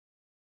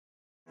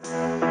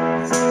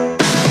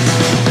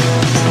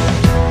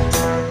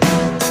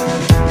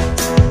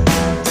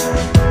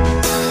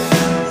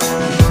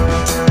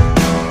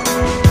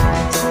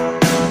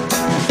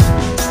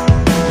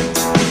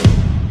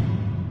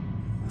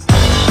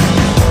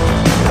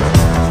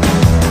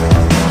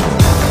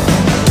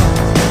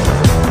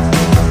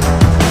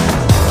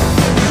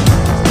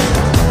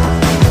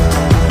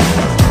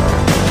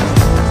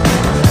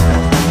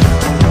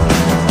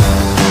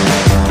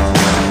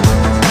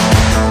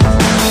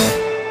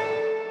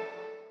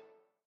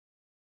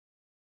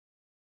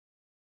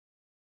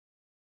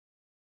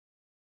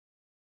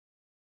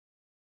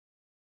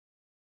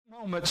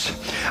Moments,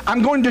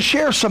 I'm going to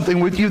share something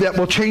with you that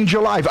will change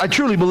your life. I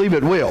truly believe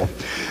it will.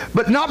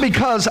 But not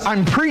because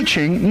I'm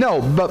preaching,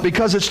 no, but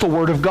because it's the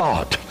Word of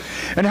God.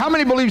 And how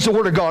many believes the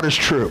Word of God is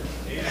true?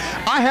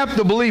 I have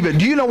to believe it.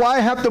 Do you know why I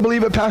have to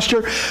believe it,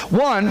 Pastor?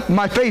 One,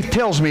 my faith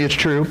tells me it's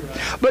true.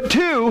 But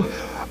two,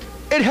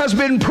 it has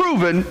been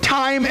proven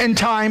time and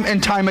time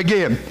and time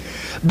again.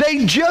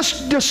 They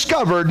just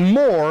discovered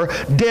more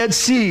Dead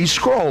Sea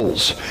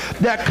Scrolls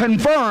that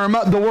confirm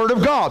the Word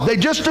of God. They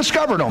just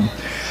discovered them.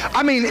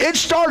 I mean, it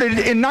started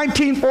in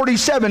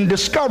 1947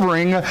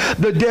 discovering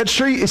the Dead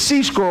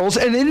Sea Scrolls,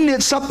 and isn't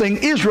it something?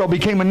 Israel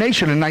became a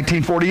nation in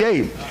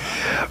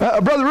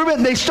 1948. Brother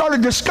Reuben, they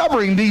started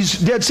discovering these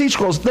Dead Sea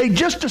Scrolls. They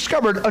just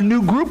discovered a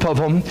new group of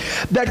them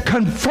that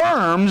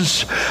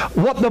confirms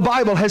what the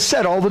Bible has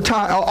said all the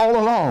time, all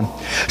along.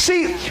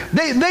 See,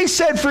 they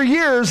said for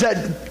years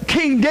that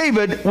King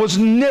David was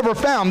never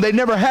found. They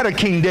never had a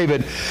King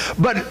David.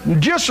 But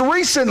just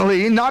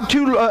recently, not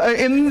too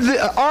in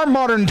our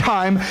modern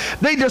time,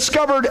 they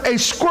discovered a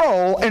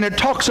scroll, and it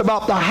talks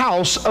about the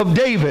house of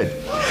David.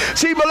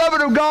 See,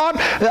 beloved of God,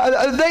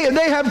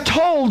 they have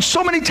told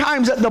so many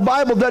times that the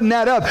Bible doesn't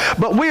add up,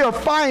 but we are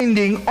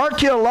finding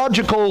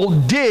archaeological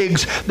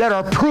digs that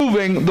are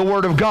proving the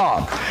Word of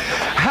God.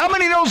 How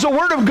many knows the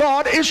Word of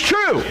God is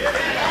true?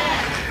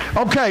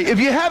 Okay, if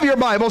you have your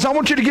Bibles, I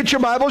want you to get your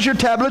Bibles, your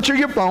tablets, or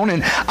your phone,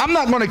 and I'm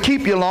not going to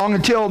keep you long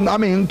until,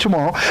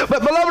 tomorrow.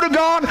 But beloved of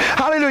God,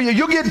 hallelujah,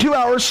 you'll get 2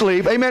 hours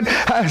sleep. Amen.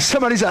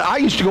 Somebody said, I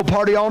used to go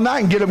party all night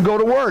and get up and go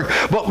to work.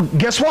 Well,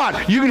 guess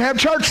what? You can have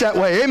church that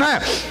way.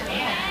 Amen.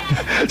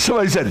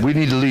 Somebody said, we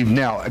need to leave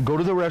now. Go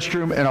to the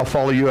restroom, and I'll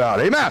follow you out.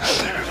 Amen.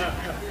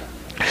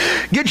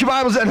 Get your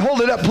Bibles and hold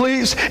it up,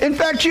 please. In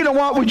fact, you know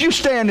what? Would you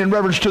stand in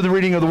reverence to the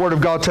reading of the Word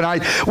of God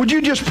tonight? Would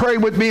you just pray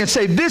with me and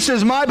say, this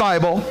is my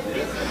Bible.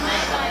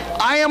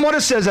 I am what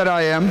it says that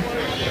I am.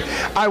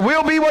 I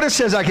will be what it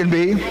says I can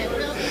be.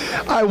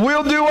 I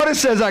will do what it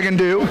says I can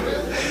do.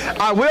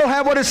 I will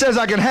have what it says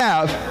I can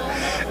have.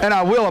 And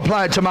I will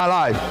apply it to my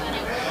life.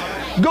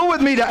 Go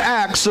with me to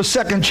Acts, the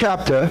 2nd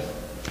chapter,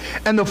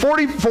 and the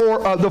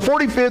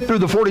 45th through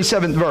the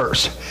 47th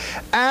verse.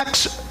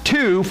 Acts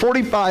 2,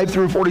 45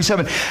 through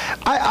 47.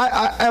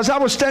 As I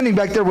was standing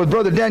back there with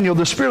Brother Daniel,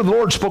 the Spirit of the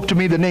Lord spoke to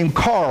me the name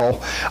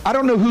Carl. I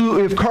don't know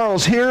if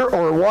Carl's here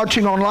or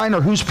watching online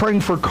or who's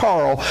praying for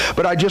Carl,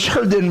 but I just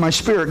heard that in my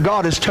spirit,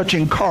 God is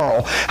touching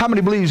Carl. How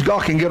many believes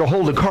God can get a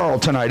hold of Carl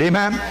tonight?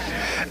 Amen?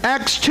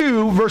 Acts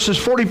 2, verses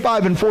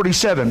 45 and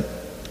 47.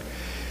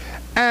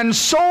 And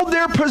sold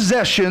their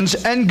possessions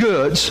and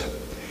goods,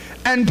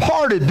 and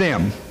parted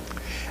them,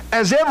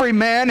 as every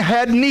man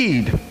had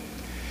need.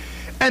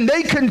 And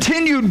they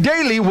continued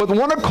daily with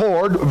one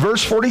accord,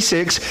 verse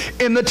 46,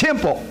 in the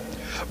temple,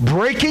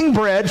 breaking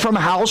bread from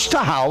house to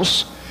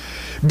house,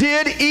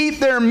 did eat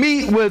their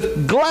meat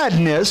with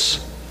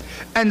gladness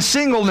and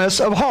singleness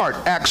of heart.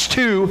 Acts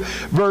 2,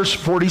 verse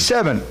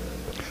 47.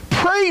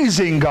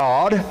 Praising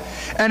God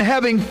and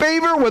having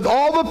favor with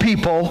all the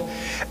people,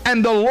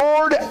 and the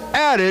Lord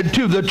added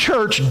to the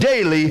church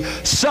daily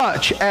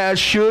such as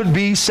should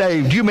be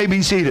saved. You may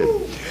be seated.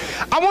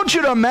 I want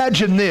you to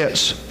imagine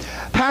this.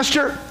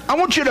 Pastor, I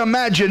want you to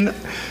imagine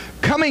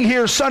coming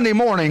here Sunday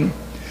morning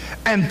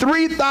and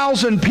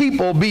 3,000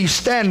 people be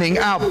standing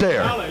out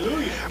there.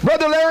 Hallelujah.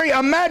 Brother Larry,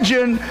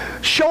 imagine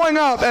showing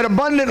up at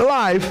Abundant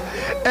Life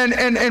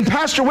and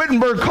Pastor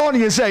Wittenberg calling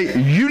you and say,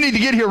 you need to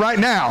get here right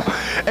now.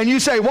 And you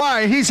say,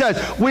 why? He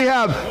says, we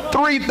have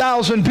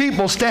 3,000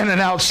 people standing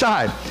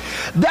outside.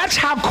 That's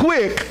how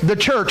quick the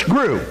church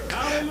grew.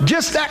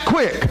 Just that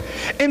quick.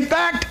 In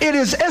fact, it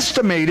is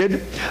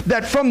estimated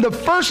that from the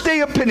first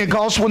day of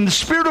Pentecost, when the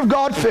Spirit of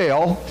God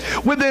fell,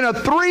 within a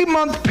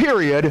 3-month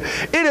period,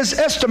 it is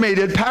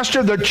estimated,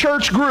 Pastor, the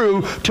church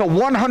grew to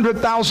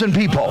 100,000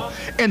 people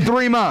in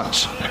 3 months.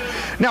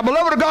 Now,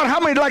 beloved of God, how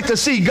many would like to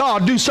see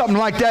God do something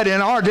like that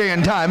in our day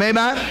and time?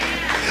 Amen?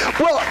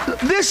 Well,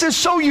 this is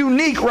so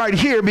unique right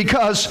here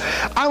because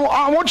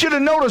I want you to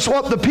notice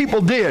what the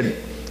people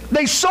did.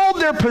 They sold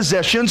their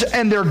possessions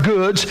and their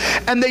goods,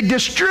 and they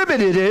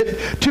distributed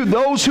it to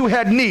those who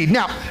had need.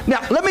 Now,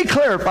 let me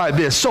clarify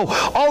this. So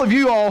all of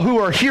you all who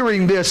are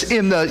hearing this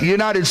in the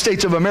United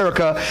States of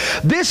America,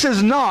 this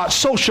is not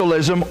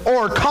socialism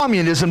or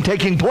communism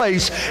taking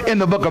place in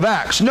the book of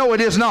Acts. No,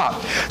 it is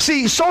not.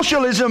 See,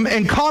 socialism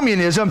and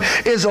communism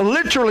is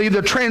literally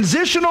the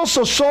transitional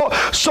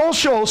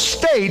social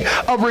state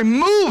of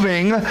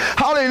removing,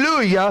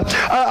 hallelujah,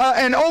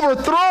 and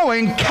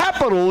overthrowing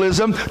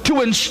capitalism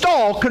to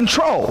install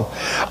control.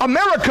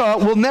 America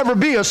will never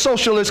be a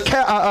socialist,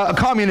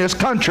 communist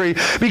country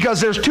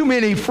because there's too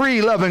many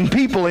free-loving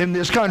people in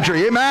this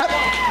country. Amen?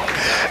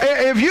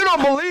 If you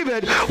don't believe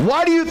it,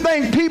 why do you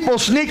think people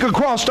sneak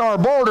across our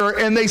border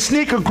and they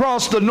sneak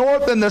across the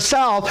north and the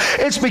south?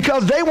 It's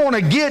because they want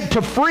to get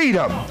to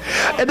freedom.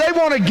 And they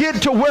want to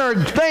get to where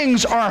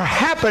things are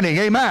happening.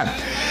 Amen.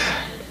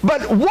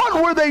 But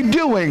what were they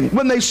doing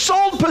when they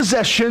sold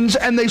possessions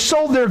and they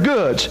sold their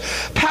goods?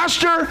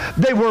 Pastor,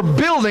 they were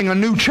building a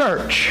new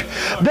church.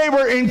 They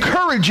were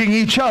encouraging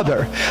each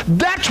other.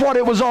 That's what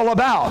it was all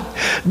about.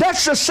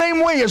 That's the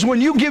same way as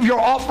when you give your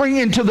offering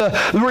into the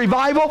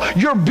revival,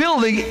 you're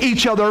building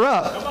each other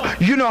up.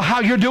 You know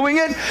how you're doing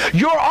it?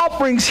 Your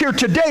offerings here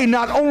today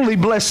not only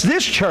bless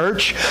this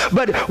church,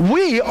 but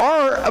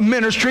our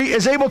ministry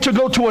is able to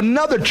go to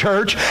another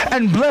church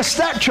and bless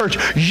that church.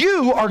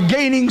 You are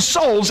gaining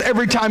souls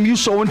every time you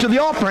sow into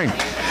the offering.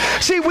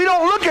 See, we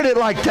don't look at it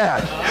like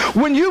that.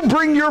 When you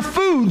bring your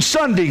food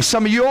Sunday,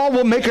 some of you all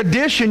will make a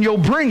dish and you'll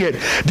bring it.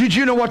 Did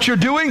you know what you're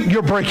doing?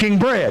 You're breaking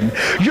bread.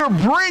 You're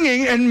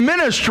bringing and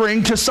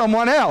ministering to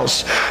someone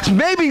else.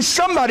 Maybe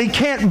somebody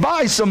can't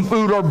buy some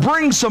food or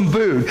bring some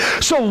food.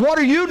 So what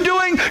are you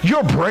doing?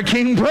 You're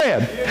breaking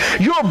bread.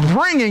 You're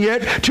bringing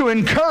it to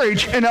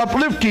encourage and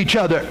uplift each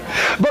other.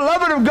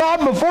 Beloved of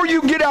God, before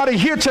you get out of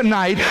here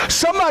tonight,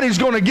 somebody's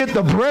going to get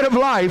the bread of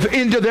life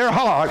into their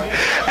heart.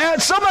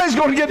 And somebody's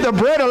going to get the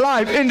bread of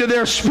life into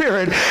their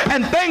spirit,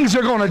 and things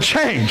are going to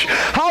change.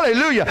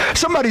 Hallelujah.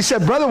 Somebody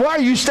said, brother, why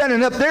are you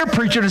standing up there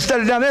preaching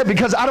instead of down there?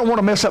 Because I don't want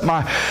to mess up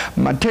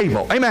my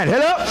table. Amen.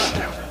 Hello?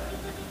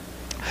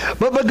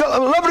 But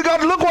beloved of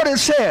God, look what it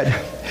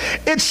said.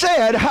 It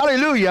said,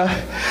 hallelujah,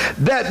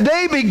 that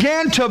they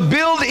began to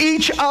build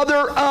each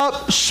other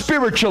up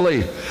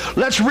spiritually.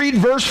 Let's read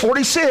verse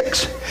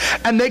 46.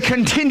 And they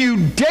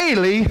continued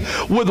daily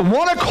with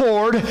one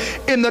accord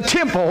in the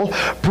temple,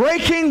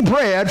 breaking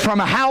bread from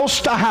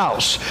house to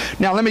house.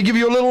 Now, let me give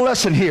you a little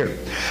lesson here.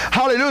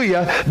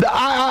 Hallelujah.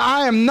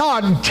 I am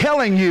not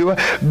telling you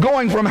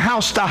going from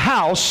house to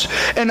house.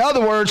 In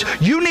other words,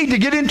 you need to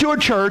get into a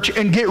church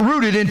and get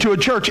rooted into a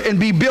church and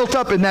be built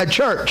up in that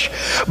church.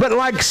 But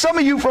like some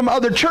of you from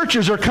other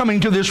churches are coming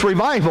to this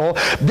revival,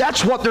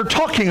 that's what they're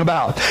talking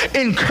about.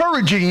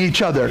 Encouraging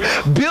each other,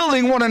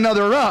 building one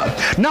another up,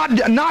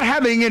 not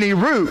having any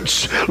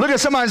roots. Look at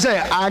somebody and say,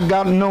 I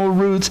got no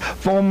roots,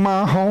 for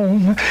my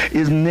home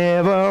is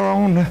never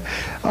on.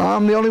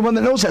 I'm the only one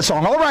that knows that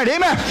song. All right,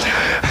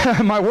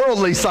 amen. My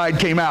worldly side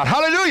came out.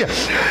 Hallelujah.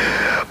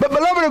 But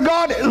beloved of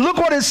God, look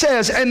what it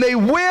says. And they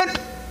went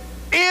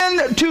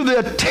into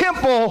the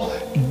temple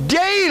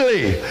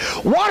daily.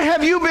 What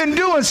have you been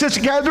doing, Sister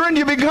Catherine?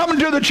 You've been coming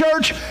to the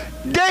church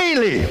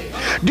daily.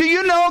 Do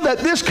you know that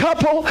this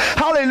couple,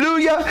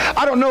 hallelujah,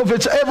 I don't know if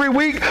it's every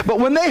week, but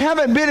when they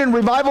haven't been in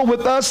revival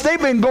with us,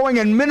 they've been going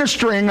and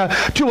ministering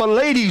to a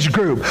ladies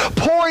group,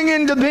 pouring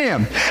into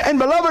them. And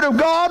beloved of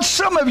God,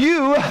 some of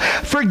you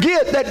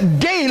forget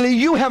that daily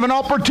you have an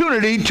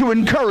opportunity to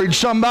encourage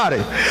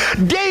somebody.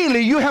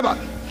 Daily you have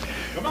a...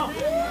 Come on.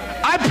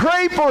 I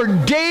pray for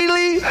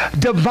daily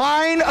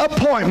divine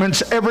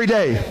appointments every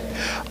day.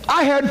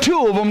 I had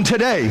 2 of them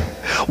today.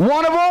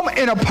 One of them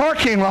in a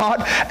parking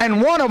lot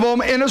and one of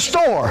them in a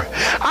store.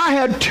 I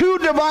had 2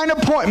 divine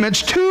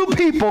appointments. 2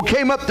 people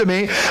came up to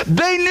me.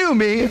 They knew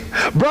me.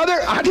 Brother,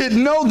 I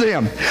didn't know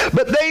them,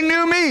 but they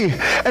knew me.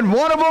 And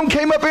one of them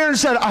came up here and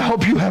said, I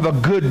hope you have a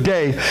good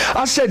day.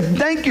 I said,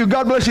 thank you.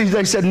 God bless you.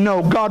 They said,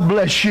 no, God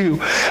bless you.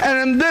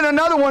 And then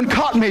another one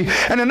caught me,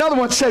 and another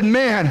one said,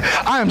 man,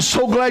 I am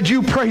so glad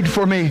you prayed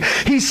for me.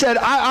 He said,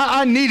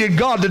 I needed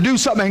God to do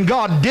something, and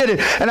God did it.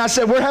 And I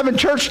said, we're having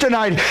church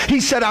tonight.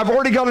 He said, I've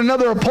already got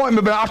another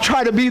appointment, but I'll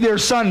try to be there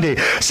Sunday.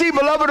 See,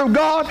 beloved of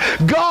God,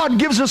 God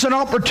gives us an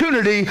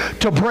opportunity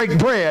to break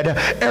bread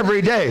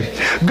every day.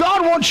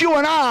 God wants you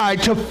and I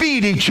to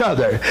feed each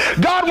other.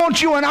 God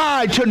wants you and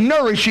I to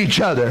nourish each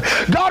other.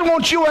 God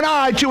wants you and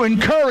I to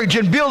encourage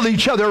and build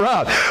each other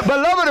up.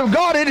 Beloved of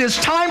God, it is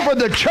time for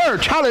the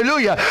church,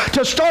 hallelujah,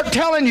 to start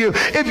telling you,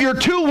 if you're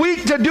too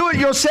weak to do it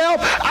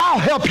yourself, I'll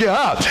help you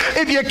up.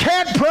 If you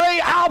can't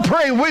pray, I'll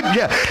pray with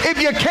you. If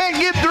you can't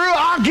get through,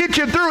 I'll get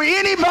you through.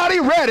 Anybody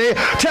ready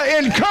to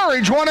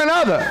encourage one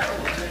another?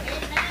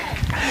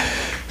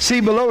 See,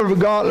 beloved of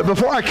God,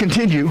 before I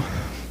continue,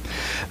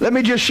 let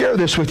me just share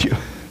this with you.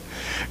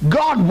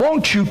 God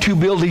wants you to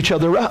build each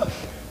other up.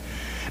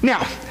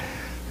 Now,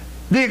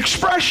 the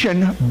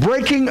expression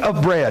breaking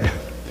of bread,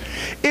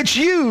 it's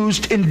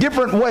used in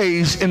different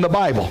ways in the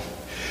Bible,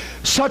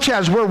 such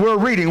as where we're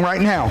reading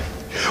right now.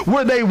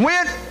 where they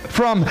went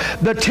from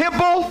the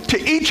temple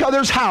to each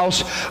other's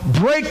house,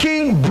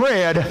 breaking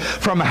bread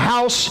from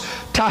house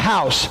to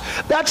house.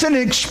 That's an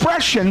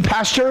expression,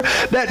 Pastor,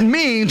 that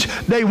means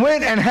they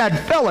went and had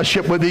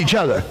fellowship with each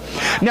other.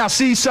 Now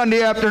see,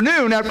 Sunday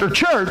afternoon after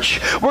church,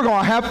 we're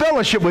going to have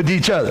fellowship with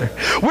each other.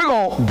 We're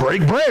going to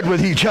break bread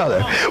with each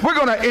other. We're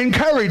going to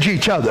encourage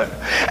each other.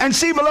 And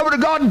see, beloved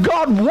of God,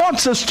 God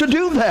wants us to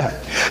do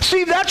that.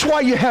 See, that's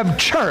why you have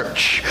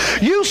church.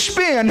 You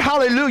spend,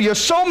 hallelujah,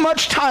 so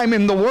much time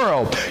in the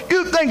world.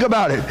 You think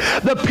about it.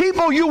 The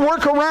people you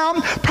work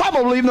around,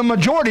 probably the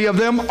majority of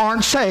them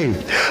aren't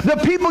saved. The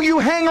people you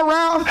hang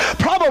around,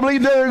 probably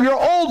they're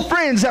your old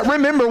friends that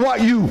remember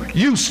what you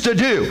used to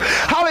do.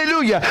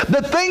 Hallelujah.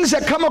 The things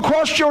that come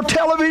across your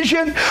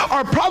television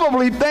are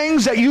probably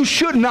things that you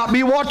should not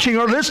be watching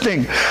or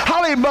listening.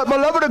 Hallelujah. But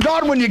beloved of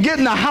God, when you get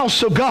in the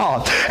house of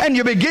God and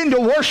you begin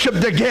to worship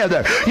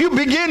together, you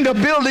begin to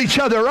build each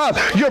other up.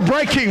 You're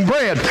breaking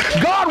bread.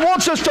 God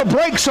wants us to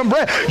break some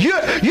bread.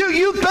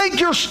 You think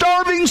you're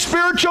starving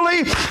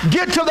spiritually?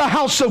 Get to the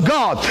house of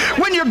God.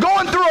 When you're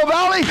going through a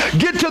valley,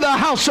 get to the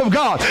house of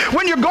God.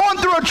 When you're going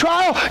through a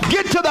trial,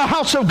 get to the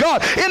house of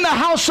God. In the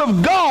house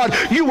of God,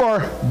 you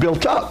are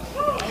built up.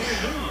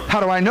 How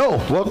do I know?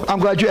 Well, I'm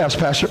glad you asked,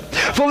 Pastor.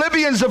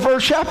 Philippians, the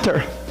first chapter,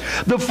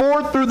 the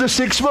 4th through the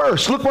 6th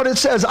verse. Look what it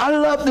says. I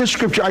love this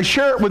scripture. I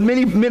share it with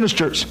many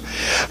ministers.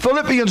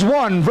 Philippians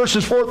 1,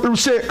 verses 4 through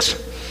 6.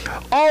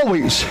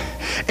 Always,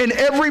 in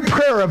every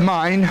prayer of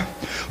mine,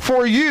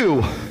 for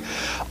you,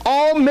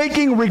 all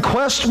making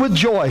requests with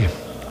joy.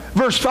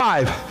 Verse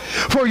 5,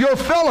 for your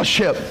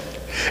fellowship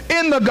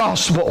in the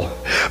gospel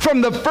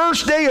from the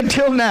first day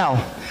until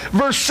now.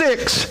 Verse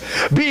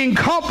 6, being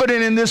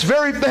confident in this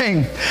very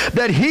thing,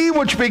 that he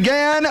which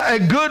began a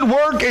good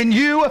work in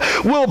you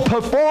will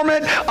perform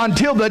it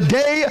until the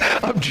day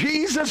of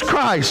Jesus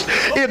Christ.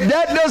 If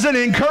that doesn't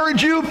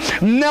encourage you,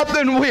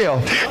 nothing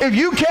will. If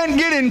you can't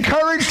get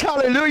encouraged,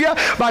 hallelujah,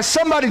 by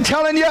somebody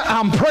telling you,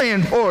 I'm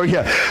praying for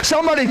you.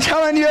 Somebody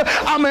telling you,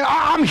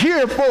 I'm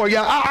here for you.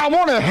 I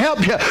want to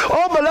help you.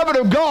 Oh, beloved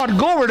of God,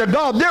 glory to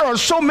God. There are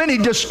so many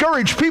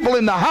discouraged people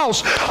in the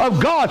house of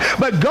God,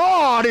 but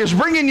God is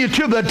bringing you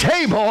to the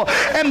table,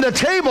 and the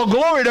table,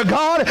 glory to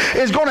God,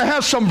 is going to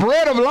have some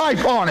bread of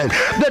life on it.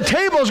 The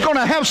table is going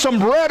to have some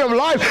bread of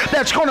life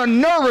that's going to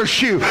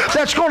nourish you,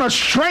 that's going to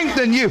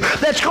strengthen you,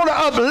 that's going to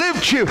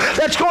uplift you,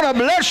 that's going to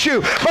bless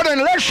you. But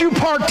unless you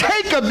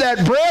partake of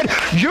that bread,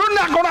 you're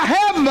not going to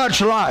have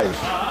much life.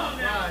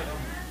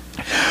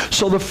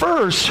 So the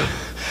first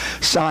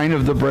sign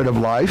of the bread of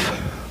life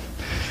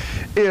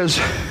is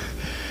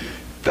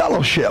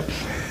fellowship.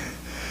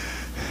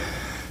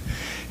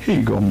 Here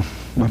you go,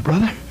 my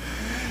brother.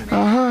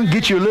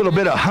 Get you a little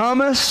bit of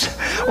hummus,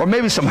 or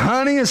maybe some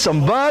honey and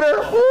some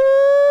butter.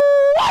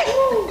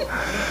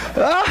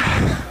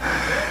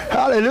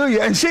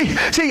 Hallelujah. And see,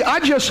 I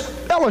just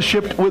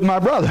fellowshiped with my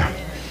brother.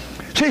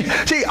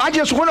 See, I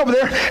just went over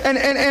there and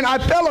I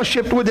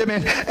fellowshiped with him,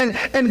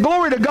 and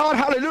glory to God,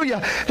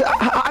 hallelujah.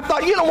 I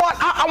thought, you know what?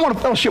 I want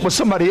to fellowship with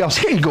somebody else.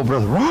 Here you go,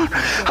 Brother Ron.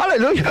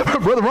 Hallelujah.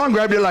 Brother Ron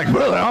grabbed you like,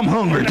 brother, I'm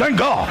hungry. Thank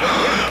God.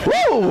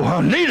 Whoa, I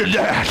needed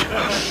that.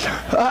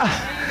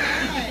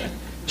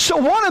 So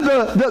one of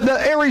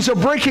the areas of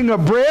breaking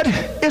of bread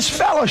is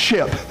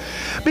fellowship.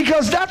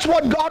 Because that's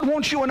what God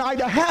wants you and I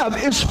to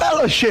have, is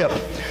fellowship.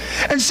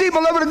 And see,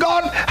 beloved of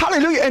God,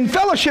 hallelujah, and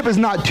fellowship is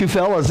not two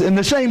fellas in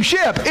the same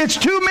ship. It's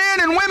two men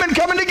and women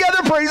coming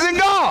together praising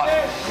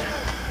God.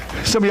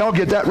 Some of y'all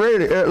get that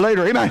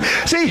later. Amen.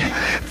 See,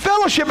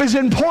 fellowship is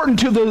important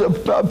to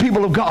the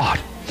people of God.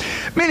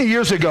 Many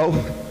years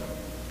ago,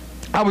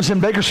 I was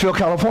in Bakersfield,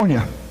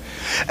 California.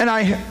 And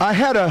I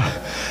had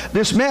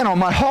this man on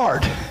my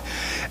heart.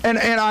 And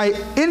I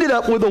ended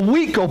up with a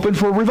week open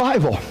for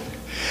revival.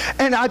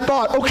 And I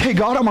thought, okay,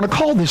 God, I'm going to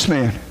call this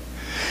man.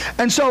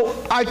 And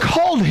so I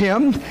called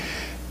him,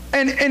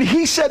 and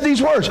he said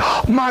these words,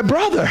 my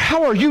brother,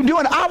 how are you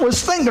doing? I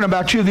was thinking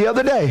about you the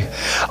other day.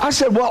 I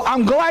said, well,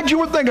 I'm glad you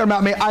were thinking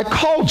about me. I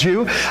called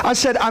you. I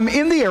said, I'm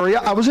in the area.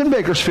 I was in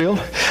Bakersfield.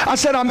 I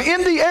said, I'm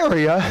in the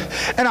area,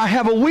 and I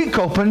have a week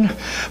open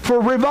for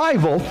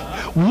revival.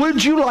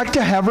 Would you like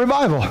to have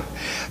revival?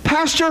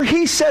 Pastor,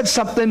 he said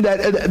something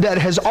that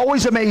has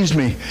always amazed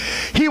me.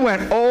 He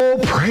went, oh,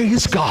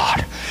 praise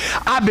God.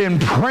 I've been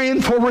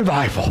praying for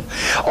revival.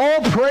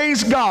 Oh,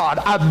 praise God.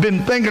 I've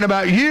been thinking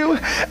about you,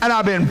 and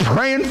I've been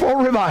praying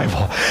for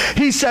revival.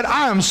 He said,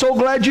 I am so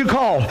glad you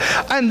called.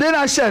 And then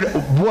I said,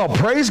 well,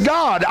 praise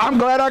God. I'm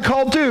glad I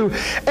called too.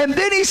 And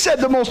then he said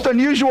the most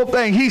unusual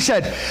thing. He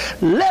said,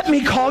 let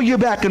me call you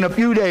back in a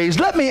few days.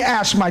 Let me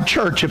ask my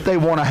church if they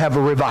want to have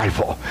a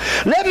revival.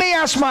 Let me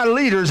ask my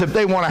leaders if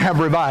they want to have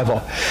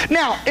revival.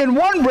 Now, in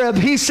one breath,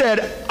 he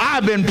said,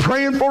 I've been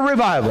praying for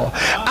revival.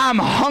 I'm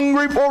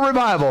hungry for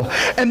revival.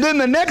 And then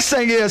the next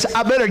thing is,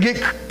 I better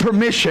get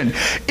permission.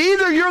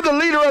 Either you're the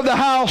leader of the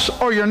house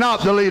or you're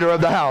not the leader of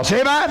the house.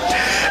 Amen?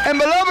 And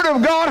beloved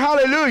of God,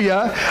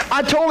 hallelujah,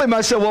 I told him,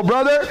 I said, well,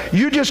 brother,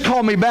 you just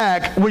call me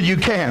back when you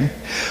can.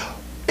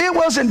 It It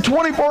wasn't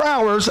 24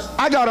 hours.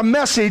 I got a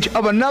message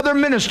of another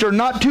minister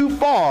not too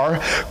far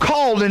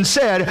called and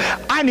said,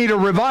 I need a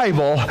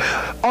revival.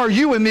 Are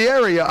you in the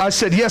area? I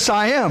said, yes,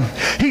 I am.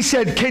 He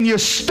said, can you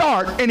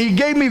start? And he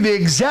gave me the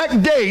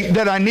exact date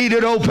that I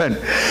needed open.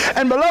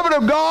 And beloved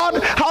of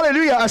God,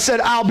 hallelujah, I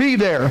said, I'll be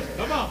there.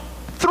 Come on.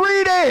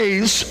 3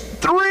 days,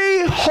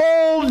 3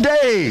 whole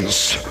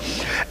days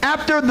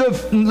after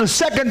the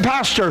second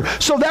pastor,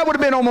 so that would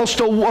have been almost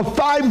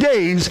 5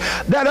 days,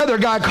 that other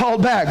guy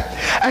called back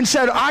and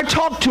said, I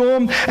talked to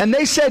him, and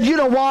they said, you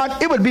know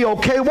what, it would be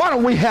okay, why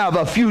don't we have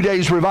a few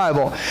days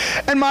revival?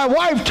 And my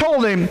wife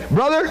told him,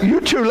 brother,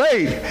 you're too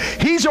late.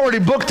 He's already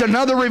booked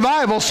another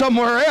revival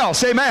somewhere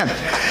else. Amen.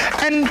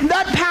 And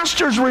that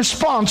pastor's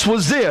response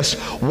was this,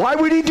 why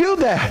would he do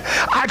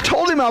that? I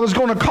told him I was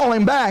going to call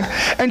him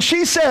back, and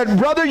she said,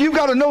 brother, you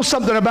got to know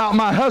something about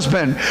my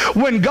husband.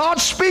 When God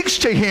speaks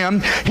to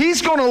him,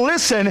 he's going to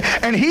listen,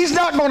 and he's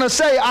not going to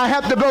say, I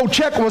have to go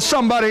check with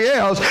somebody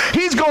else.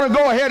 He's going to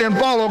go ahead and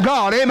follow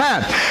God.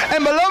 Amen.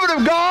 And beloved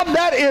of God,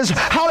 that is,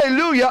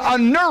 hallelujah, a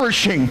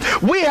nourishing.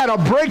 We had a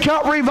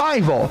breakout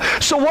revival.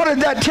 So what did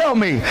that tell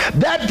me?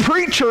 That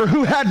preacher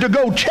who had to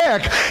go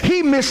check,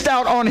 he missed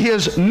out on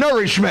his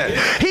nourishment.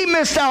 He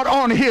missed out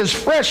on his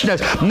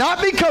freshness.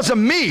 Not because of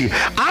me.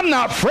 I'm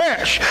not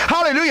fresh.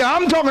 Hallelujah.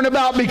 I'm talking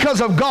about because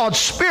of God's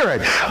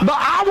Spirit. But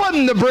I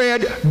wasn't the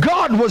bread.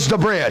 God was the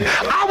bread.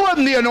 I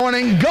wasn't the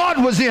anointing.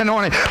 God was the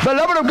anointing.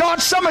 Beloved of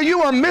God, some of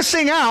you are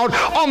missing out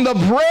on the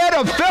bread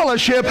of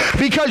fellowship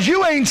because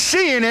you ain't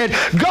seeing it.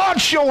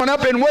 God's showing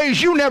up in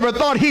ways you never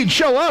thought he'd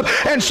show up.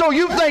 And so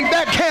you think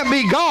that can't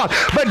be God.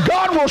 But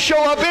God will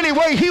show up any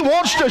way he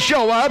wants to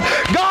show up.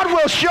 God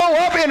will show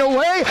up in a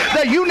way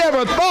that you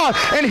never thought.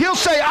 And he'll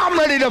say, I'm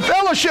ready to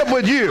fellowship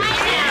with you.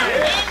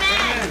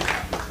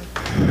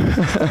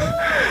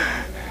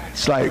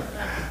 It's like,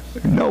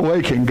 no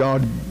way can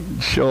God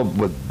show up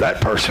with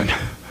that person.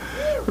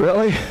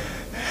 Really?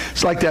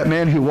 It's like that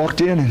man who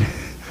walked in and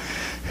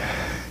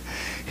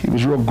he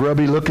was real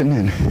grubby looking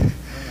and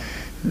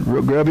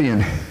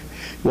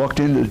walked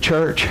into the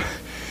church.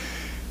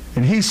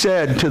 And he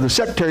said to the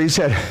secretary, he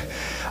said,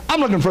 I'm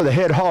looking for the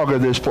head hog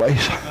of this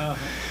place.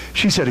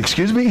 She said,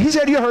 excuse me? He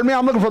said, you heard me.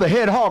 I'm looking for the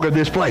head hog of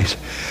this place.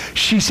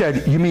 She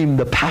said, you mean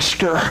the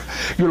pastor?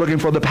 You're looking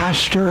for the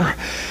pastor?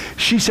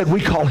 She said, we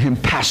call him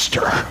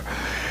pastor.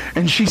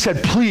 And she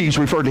said, please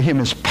refer to him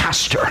as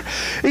pastor.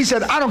 He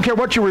said, I don't care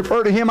what you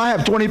refer to him. I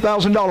have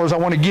 $20,000 I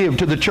want to give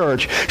to the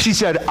church. She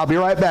said, I'll be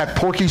right back.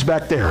 Porky's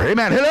back there.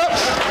 Amen. Hit up.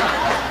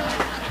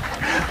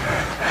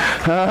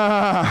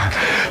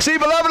 See,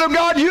 beloved of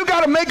God, you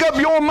got to make up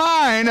your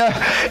mind.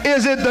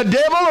 Is it the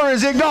devil or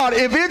is it God?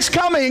 If it's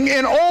coming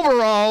in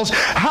overalls,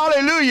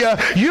 hallelujah,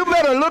 you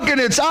better look in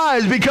its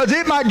eyes because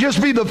it might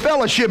just be the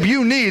fellowship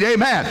you need.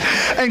 Amen.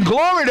 And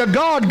glory to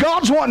God,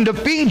 God's wanting to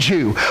feed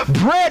you.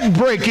 Bread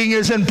breaking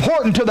is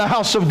important to the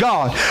house of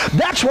God.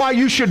 That's why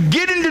you should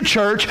get into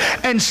church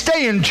and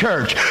stay in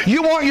church.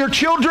 You want your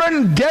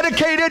children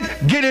dedicated?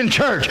 Get in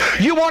church.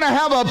 You want to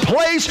have a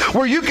place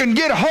where you can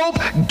get hope?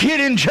 Get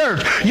in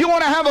church. You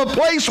want to have a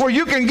place where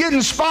you can get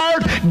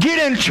inspired? Get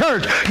in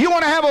church. You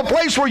want to have a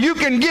place where you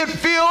can get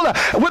filled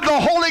with the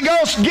Holy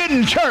Ghost? Get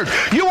in church.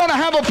 You want to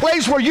have a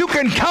place where you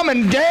can come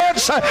and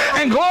dance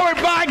and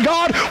glorify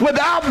God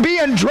without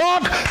being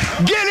drunk?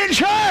 Get in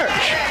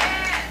church.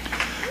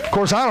 Of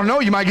course, I don't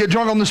know. You might get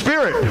drunk on the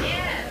Spirit.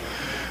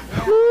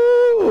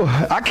 Woo,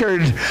 I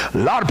carried a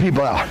lot of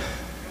people out.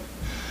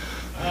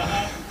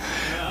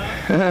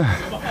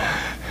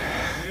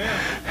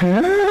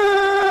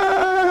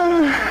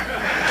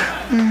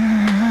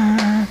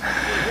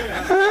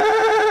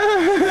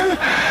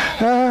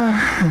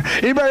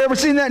 Anybody ever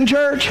seen that in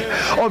church?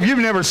 Oh, if you've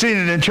never seen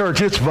it in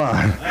church, it's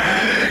fun.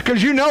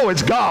 Because you know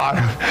it's God.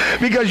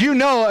 Because you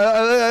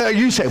know,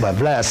 you say, well,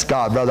 bless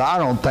God, brother, I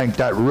don't think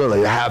that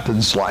really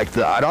happens like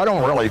that. I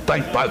don't really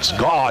think that's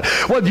God.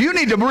 Well, you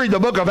need to read the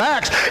book of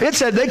Acts. It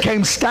said they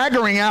came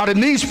staggering out,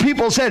 and these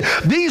people said,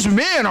 these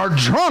men are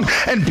drunk.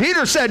 And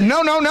Peter said,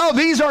 no, no, no,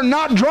 these are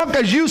not drunk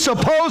as you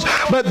suppose,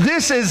 but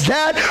this is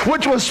that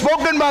which was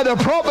spoken by the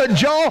prophet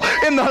Joel.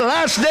 In the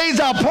last days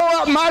I'll pour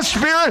out my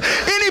Spirit.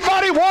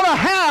 Anybody want to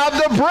have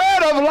the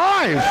bread of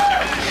life?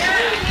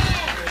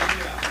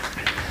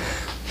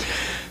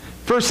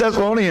 1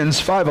 Thessalonians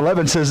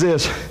 5:11 says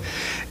this,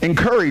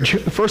 encourage,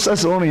 1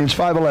 Thessalonians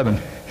 5:11,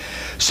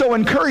 so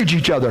encourage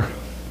each other,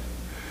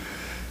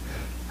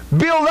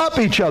 build up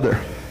each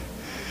other,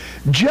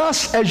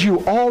 just as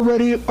you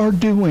already are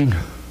doing.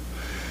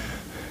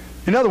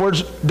 In other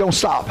words, don't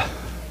stop.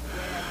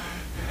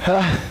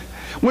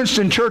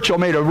 Winston Churchill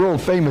made a real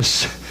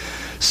famous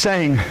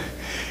saying.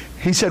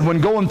 He said, when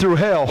going through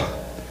hell,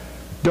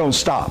 don't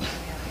stop.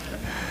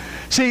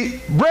 See,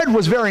 bread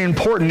was very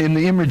important in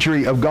the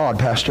imagery of God,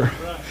 Pastor.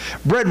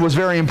 Bread was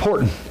very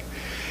important.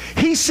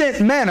 He sent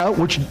manna,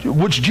 which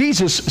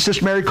Jesus,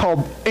 Sister Mary,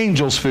 called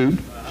angels'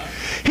 food.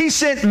 He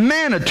sent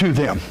manna to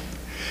them.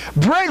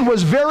 Bread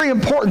was very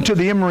important to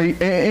the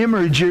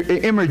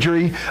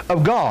imagery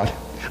of God.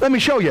 Let me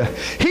show you.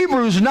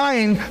 Hebrews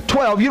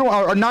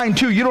 9:12, or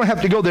 9:2, you don't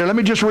have to go there. Let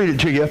me just read it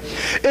to you.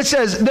 It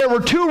says, there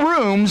were 2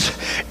 rooms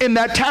in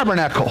that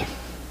tabernacle.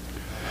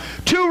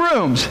 2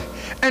 rooms.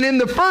 And in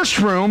the first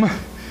room,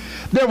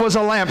 there was a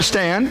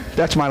lampstand.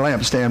 That's my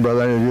lampstand,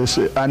 brother.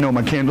 I know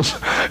my candle's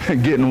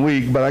getting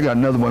weak, but I got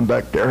another one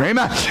back there.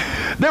 Amen.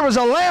 There was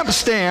a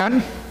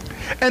lampstand,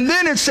 and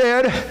then it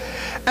said,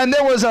 and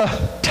there was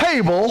a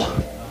table,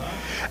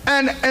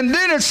 and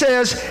then it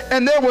says,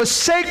 and there was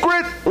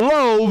sacred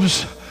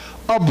loaves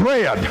of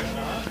bread.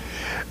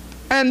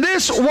 And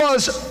this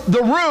was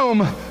the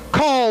room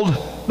called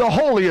the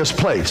holiest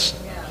place.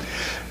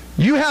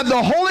 You have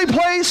the holy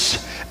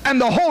place and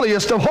the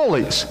holiest of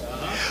holies.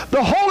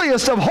 The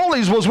holiest of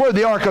holies was where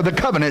the Ark of the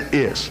Covenant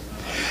is.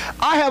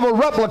 I have a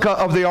replica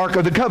of the Ark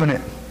of the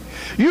Covenant.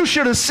 You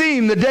should have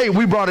seen the day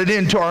we brought it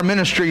into our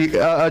ministry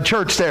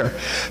church there.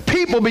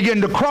 People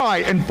began to cry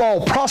and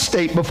fall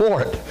prostrate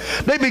before it.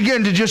 They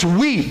began to just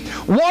weep.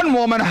 One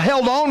woman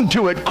held on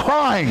to it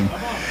crying.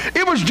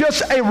 It was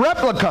just a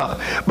replica,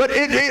 but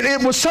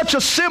it was such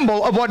a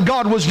symbol of what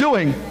God was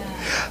doing.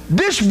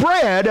 This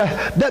bread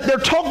that they're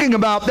talking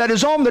about that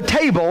is on the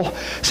table,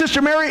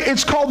 Sister Mary,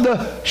 it's called the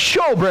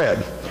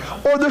showbread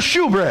or the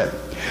shoe bread.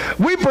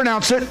 We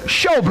pronounce it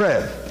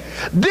showbread.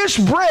 This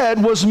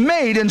bread was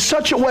made in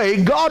such a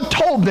way, God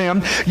told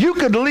them you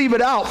could leave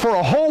it out for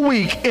a whole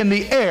week in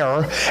the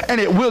air and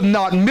it would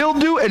not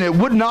mildew and it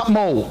would not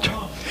mold.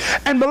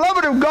 And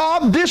beloved of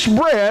God, this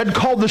bread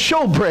called the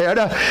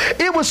showbread,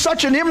 it was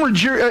such an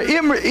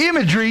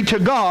imagery to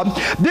God.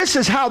 This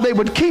is how they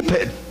would keep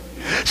it.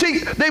 See,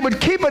 they would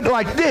keep it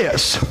like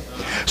this.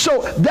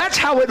 So that's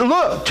how it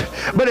looked.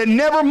 But it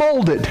never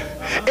molded.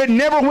 It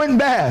never went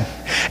bad.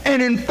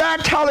 And in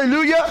fact,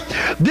 hallelujah,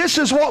 this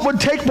is what would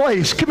take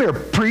place. Come here,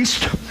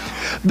 priest.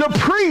 The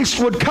priest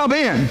would come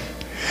in.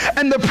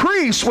 And the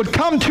priest would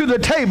come to the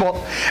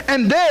table.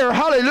 And there,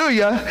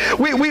 hallelujah,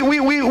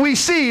 we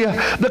see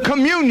the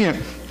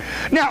communion.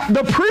 Now,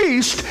 the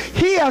priest,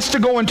 he has to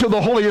go into the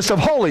holiest of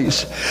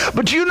holies.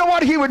 But you know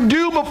what he would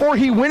do before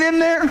he went in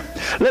there?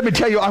 Let me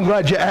tell you, I'm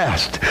glad you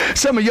asked.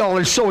 Some of y'all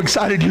are so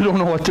excited you don't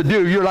know what to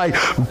do. You're like,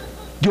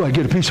 do I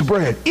get a piece of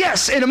bread?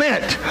 Yes, in a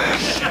minute.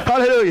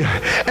 Hallelujah.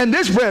 And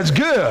this bread's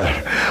good.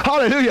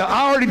 Hallelujah.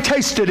 I already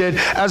tasted it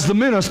as the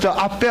minister.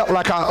 I felt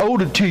like I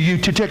owed it to you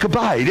to take a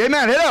bite.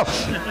 Amen. Hello.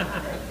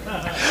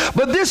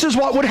 But this is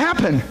what would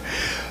happen.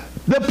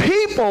 The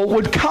people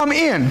would come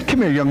in.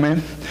 Come here, young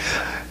man.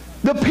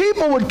 The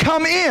people would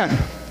come in,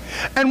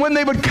 and when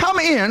they would come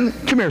in,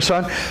 come here,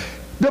 son,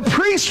 the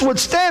priest would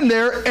stand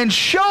there and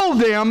show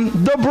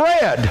them the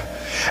bread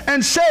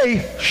and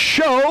say,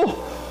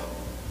 show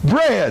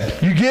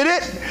bread. You get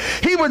it?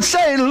 He would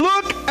say,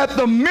 look at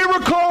the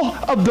miracle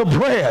of the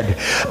bread,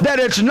 that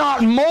it's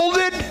not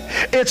molded,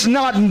 it's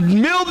not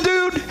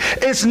mildewed,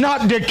 it's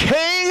not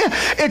decaying,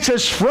 it's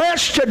as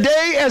fresh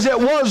today as it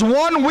was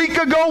 1 week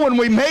ago when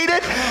we made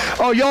it.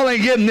 Oh, y'all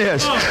ain't getting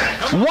this.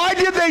 Why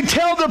did they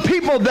tell the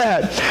people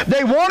that?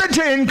 They wanted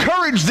to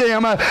encourage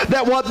them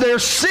that what they're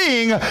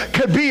seeing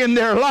could be in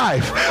their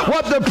life.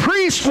 What the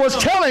priest was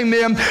telling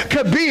them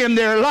could be in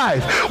their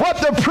life. What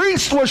the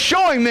priest was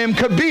showing them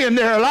could be in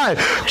their life.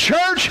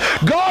 Church,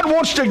 God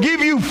wants to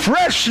give you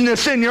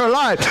freshness in your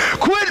life.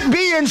 Quit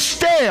being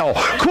stale.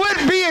 Quit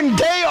being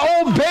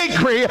day-old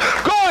bakery.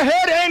 Go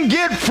ahead and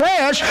get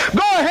fresh.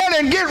 Go ahead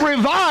and get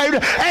revived.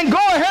 And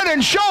go ahead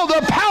and show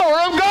the power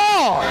of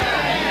God.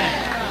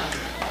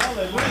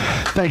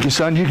 Thank you,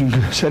 son. You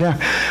can sit down.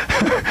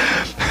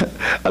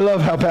 I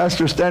love how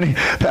Pastor's standing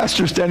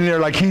there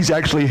like he's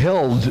actually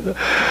held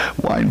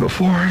wine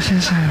before us.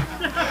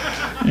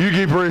 You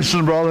keep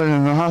racing, brother,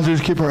 and I'll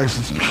just keep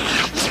racing.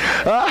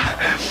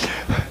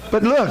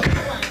 But look,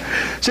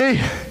 see,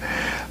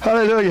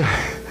 hallelujah.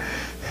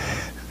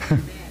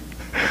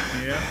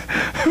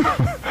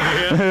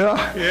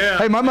 Yeah.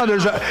 Hey, my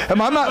mother's, hey,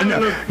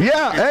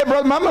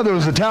 brother, my mother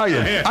was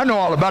Italian. Yeah. I know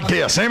all about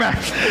this. Amen.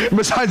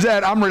 Besides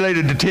that, I'm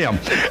related to Tim.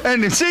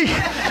 And see,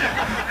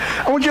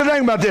 I want you to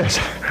think about this.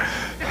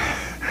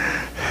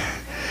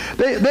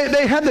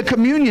 They had the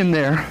communion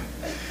there,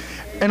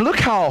 and look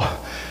how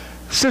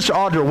Sister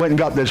Audra went and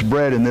got this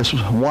bread and this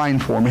wine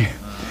for me.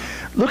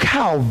 Look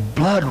how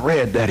blood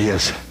red that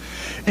is.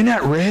 Isn't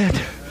that red?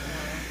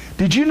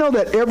 Did you know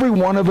that every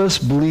one of us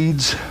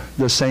bleeds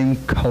the same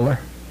color?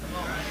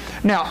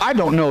 Now, I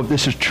don't know if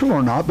this is true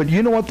or not, but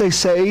you know what they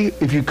say?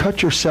 If you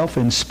cut yourself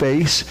in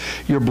space,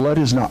 your blood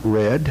is not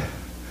red.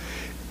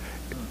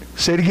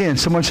 Say it again.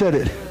 Someone said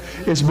it.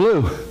 It's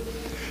blue.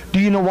 Do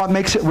you know what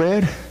makes it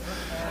red?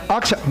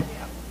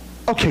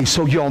 Okay,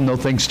 so y'all know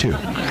things too.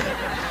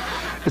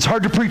 It's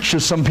hard to preach to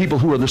some people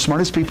who are the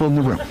smartest people in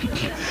the room.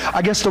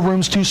 I guess the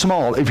room's too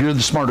small if you're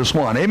the smartest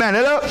one. Amen.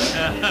 Hello?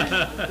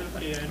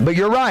 But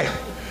you're right.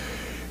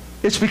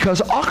 It's because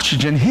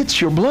oxygen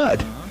hits your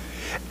blood.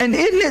 And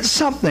isn't it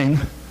something,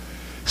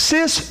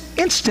 sis,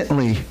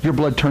 instantly your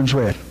blood turns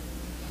red.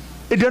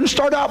 It doesn't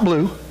start out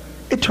blue.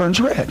 It turns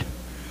red.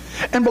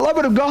 And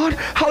beloved of God,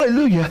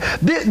 hallelujah,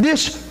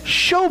 this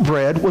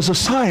showbread was a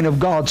sign of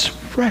God's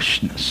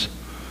freshness.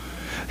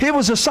 It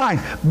was a sign.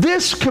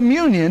 This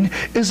communion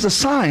is the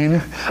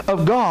sign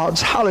of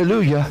God's,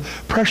 hallelujah,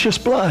 precious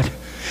blood.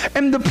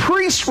 And the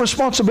priest's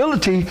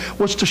responsibility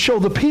was to show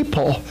the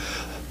people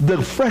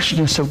the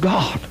freshness of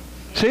God.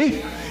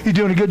 See? You're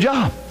doing a good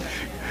job.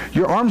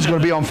 Your arm's going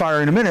to be on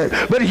fire in a minute.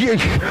 But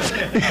he's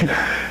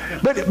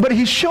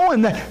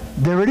showing that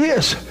there it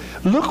is.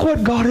 Look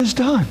what God has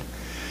done.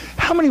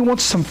 How many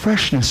want some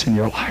freshness in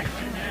your life?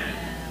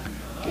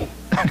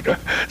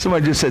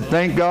 Somebody just said,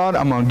 thank God,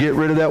 I'm going to get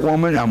rid of that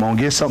woman. I'm going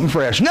to get something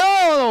fresh.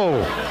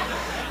 No!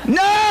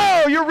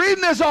 No! You're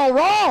reading this all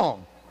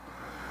wrong.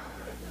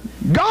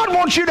 God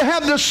wants you to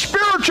have the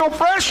spiritual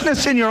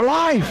freshness in your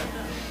life.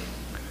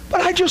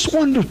 But I just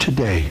wonder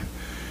today,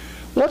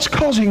 what's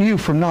causing you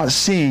from not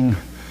seeing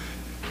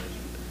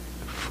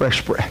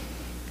fresh bread?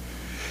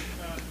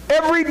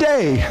 Every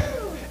day,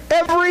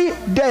 every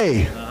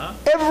day,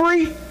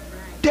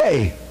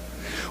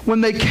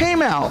 when they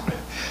came out,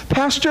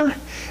 Pastor,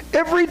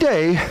 every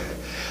day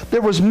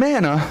there was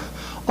manna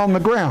on the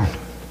ground.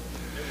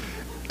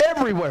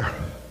 Everywhere.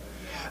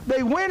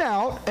 They went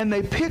out and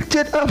they picked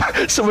it up.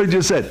 Somebody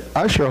just said,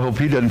 I sure hope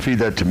he doesn't feed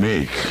that to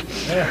me.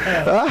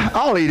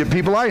 I'll eat it,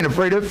 people. I ain't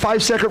afraid of it.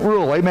 5-second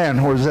rule. Amen.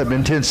 Or has that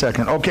been 10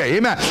 seconds? Okay,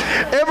 amen.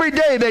 Every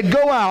day they'd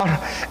go out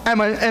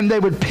and they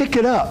would pick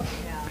it up.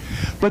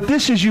 But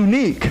this is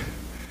unique.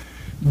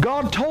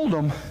 God told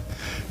them,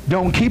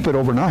 don't keep it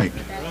overnight.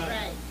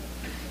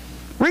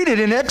 Read it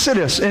in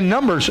Exodus, in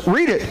Numbers.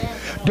 Read it.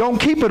 Don't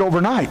keep it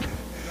overnight.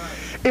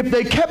 If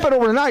they kept it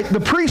overnight, the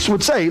priest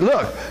would say,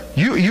 look,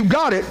 you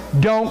got it.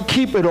 Don't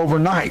keep it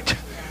overnight.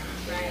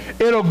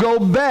 It'll go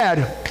bad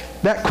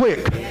that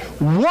quick.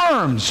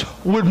 Worms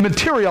would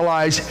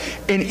materialize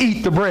and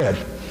eat the bread.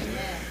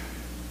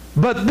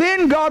 But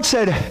then God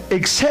said,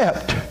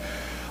 except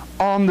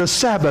on the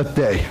Sabbath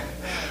day.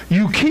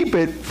 You keep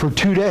it for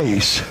 2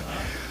 days.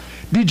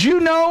 Did you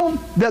know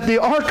that the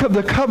Ark of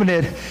the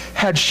Covenant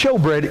had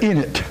showbread in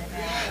it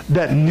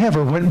that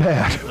never went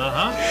bad?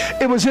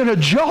 It was in a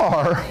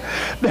jar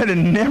that it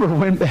never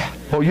went bad.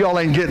 Oh, y'all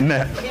ain't getting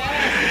that.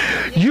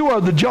 You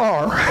are the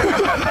jar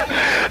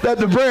that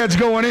the bread's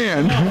going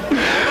in.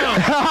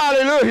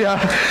 Hallelujah.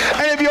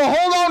 And if you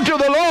hold on to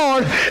the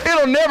Lord,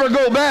 it'll never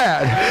go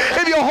bad.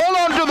 If you hold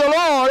on to the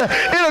Lord,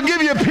 it'll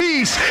give you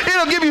peace.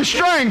 It'll give you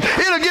strength.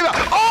 It'll give you...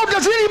 Oh,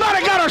 does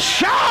anybody got a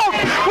shout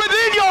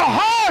within your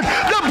heart?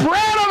 The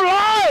bread of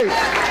life.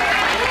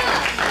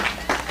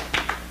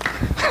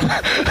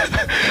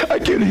 I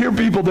can hear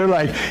people, they're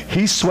like,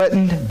 he's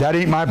sweating, that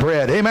ain't my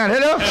bread. Amen.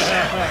 Hello?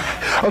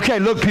 Okay,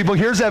 look, people,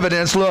 here's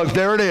evidence. Look,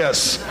 there it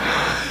is.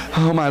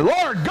 Oh, my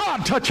Lord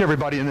God, touch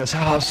everybody in this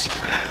house.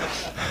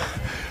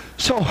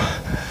 So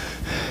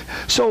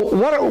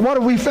what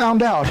have we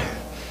found out?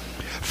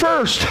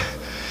 First,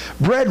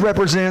 bread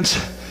represents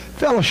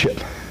fellowship.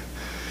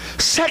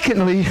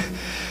 Secondly,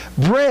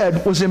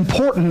 bread was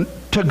important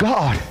to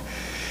God.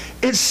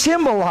 It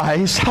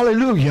symbolized,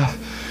 hallelujah,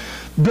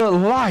 the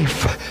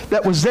life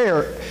that was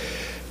there.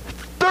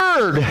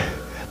 Third,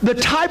 the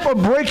type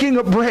of breaking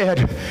of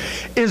bread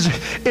is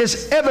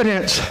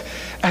evidence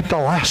at the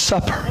Last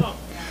Supper.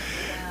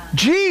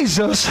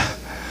 Jesus,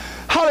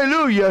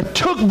 hallelujah,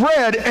 took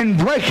bread and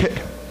break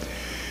it.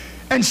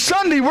 And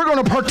Sunday we're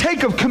going to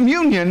partake of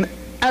communion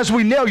as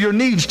we nail your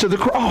needs to the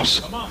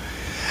cross.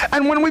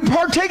 And when we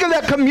partake of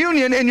that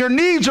communion and your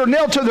needs are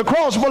nailed to the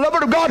cross,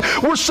 beloved of God,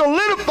 we're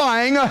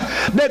solidifying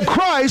that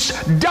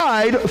Christ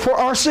died for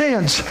our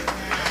sins.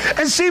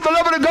 And see,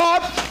 beloved of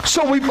God,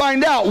 so we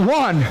find out,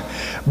 1,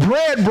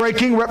 bread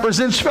breaking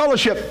represents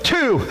fellowship.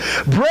 2,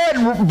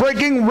 bread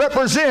breaking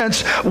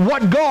represents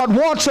what God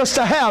wants us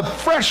to have,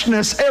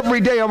 freshness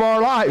every day of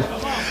our life.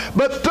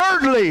 But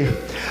thirdly,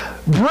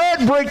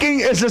 bread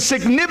breaking is a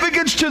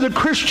significance to the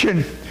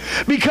Christian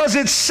because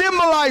it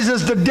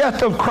symbolizes the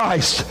death of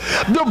Christ,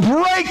 the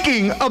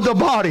breaking of the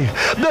body,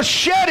 the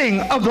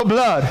shedding of the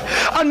blood.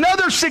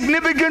 Another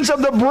significance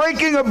of the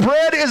breaking of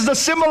bread is the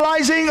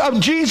symbolizing of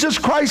Jesus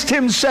Christ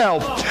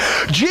himself.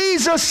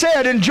 Jesus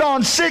said in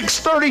John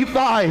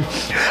 6:35,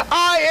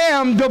 I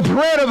am the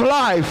bread of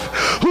life.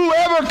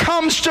 Whoever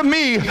comes to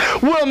me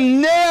will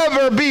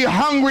never be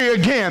hungry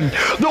again.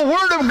 The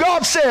Word of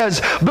God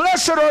says,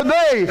 blessed are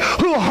they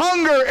who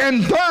hunger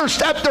and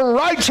thirst after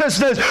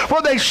righteousness,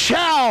 for they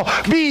shall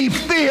be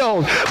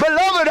filled.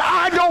 Beloved,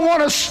 I don't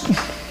want to...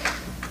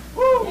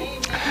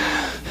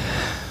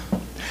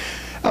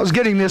 I was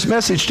getting this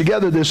message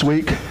together this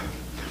week,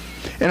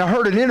 and I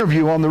heard an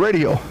interview on the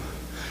radio.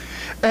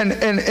 And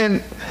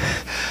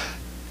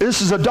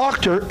this is a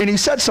doctor, and he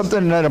said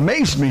something that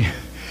amazed me.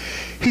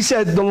 He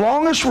said the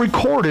longest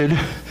recorded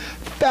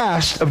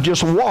fast of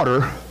just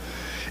water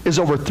is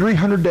over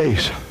 300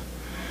 days.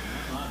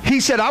 He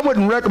said, I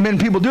wouldn't recommend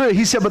people do it.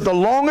 He said, but the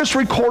longest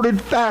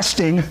recorded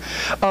fasting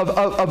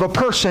of a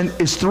person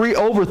is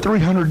over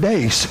 300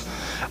 days.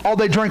 All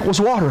they drank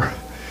was water.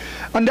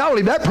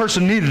 Undoubtedly, that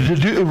person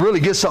needed to really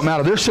get something out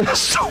of their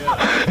system.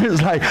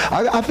 It's like,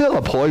 I feel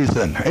a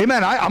poison.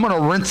 Amen. I'm going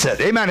to rinse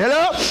it. Amen.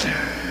 Hello?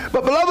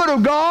 But beloved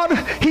of God,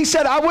 he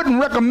said, I wouldn't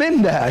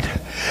recommend that.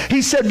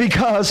 He said,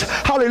 because,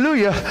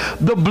 hallelujah,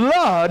 the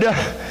blood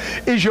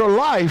is your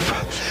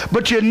life,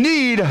 but you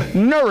need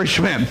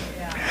nourishment.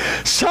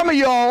 Some of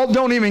y'all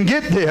don't even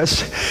get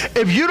this.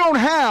 If you don't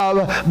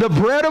have the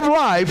bread of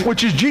life,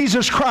 which is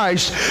Jesus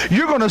Christ,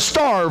 you're going to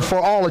starve for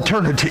all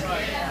eternity.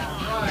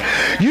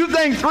 You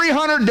think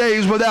 300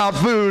 days without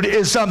food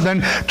is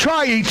something?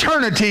 Try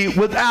eternity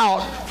without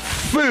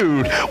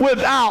food,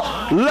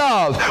 without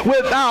love,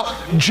 without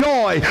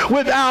joy,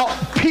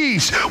 without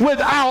peace,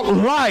 without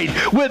light,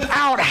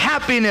 without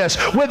happiness,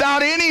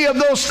 without any of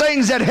those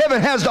things that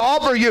heaven has to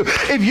offer you.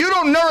 If you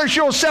don't nourish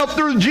yourself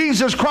through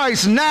Jesus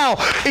Christ now,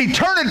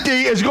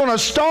 eternity is going to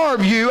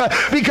starve you,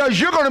 because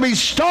you're going to be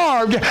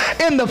starved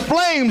in the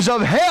flames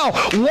of hell,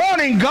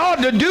 wanting God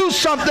to do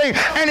something,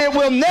 and it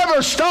will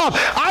never stop.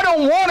 I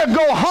don't want to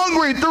go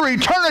hungry through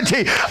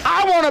eternity.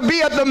 I want to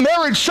be at the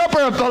marriage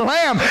supper of the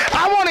Lamb.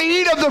 I want to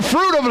eat of the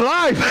fruit of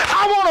life.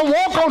 I want to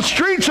walk on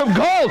streets of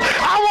gold.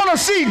 I want to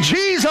see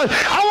Jesus.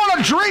 I want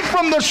to drink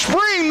from the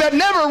spring that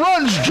never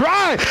runs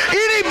dry.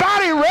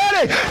 Anybody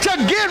ready to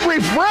get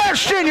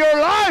refreshed in your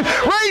life?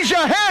 Raise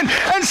your hand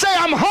and say,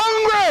 I'm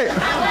hungry.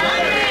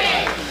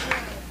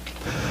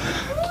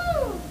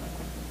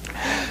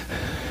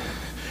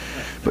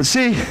 But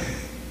see,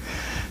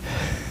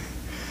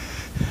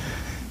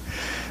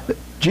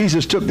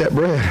 Jesus took that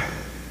bread.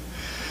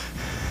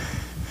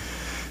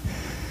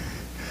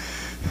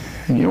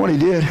 And you know what he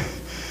did?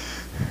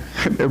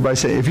 Everybody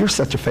say, if you're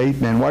such a faith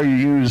man, why are you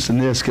using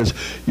this? Because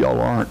y'all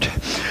aren't.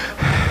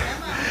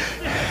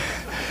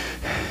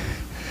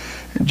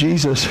 And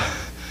Jesus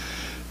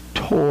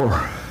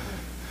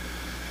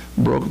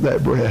broke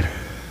that bread.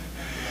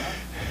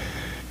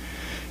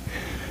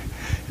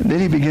 And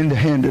then he began to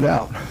hand it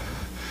out.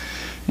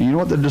 And you know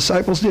what the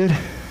disciples did?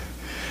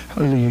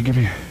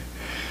 Hallelujah,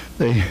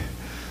 they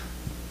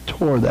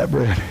tore that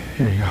bread.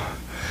 Here you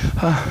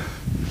go.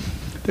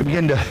 They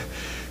began to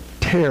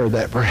tear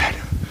that bread.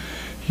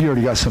 You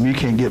already got some. You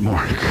can't get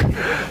more.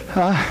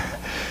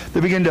 They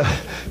begin to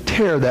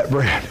tear that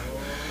bread.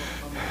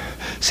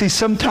 See,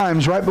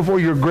 sometimes right before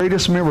your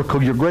greatest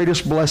miracle, your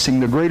greatest blessing,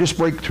 the greatest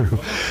breakthrough,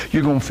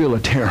 you're going to feel a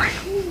tearing.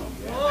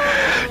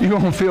 You're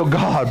going to feel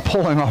God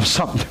pulling off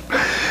something.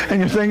 And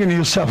you're thinking to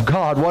yourself,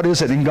 God, what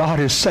is it? And God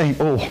is saying,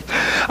 oh,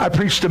 I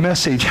preached a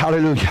message.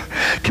 Hallelujah.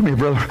 Come here,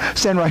 brother.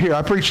 Stand right here.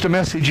 I preached a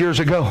message years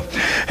ago.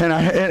 And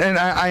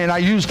I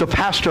used a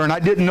pastor, and I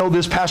didn't know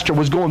this pastor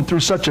was going through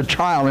such a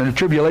trial and a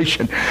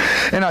tribulation.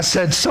 And I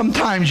said,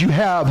 sometimes you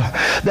have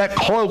that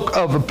cloak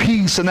of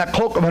peace and that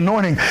cloak of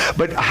anointing,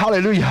 but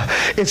hallelujah,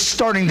 it's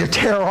starting to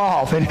tear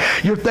off. And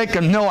you're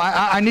thinking, no,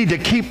 I need to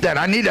keep that.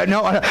 I need to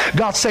know.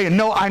 God's saying,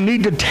 no, I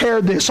need to tear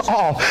this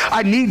off.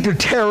 I need to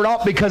tear it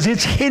off because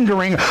it's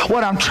hindering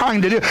what I'm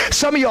trying to do.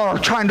 Some of y'all are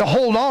trying to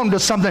hold on to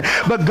something,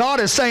 but God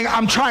is saying,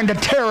 I'm trying to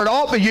tear it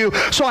off of you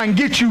so I can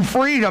get you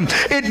freedom.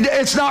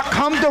 It's not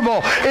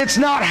comfortable. It's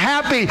not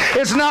happy.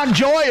 It's not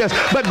joyous.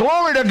 But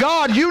glory to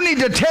God, you need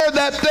to tear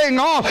that thing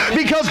off,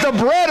 because the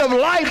bread of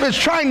life is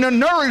trying to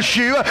nourish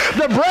you.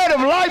 The bread of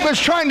life is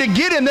trying to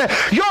get in there.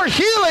 Your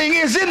healing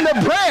is in the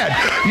bread.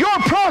 Your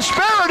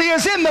prosperity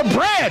is in the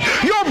bread.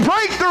 Your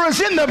breakthrough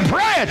is in the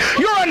bread.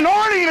 Your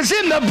anointing is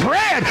in the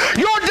bread.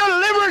 Your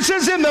deliverance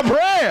is in the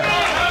bread.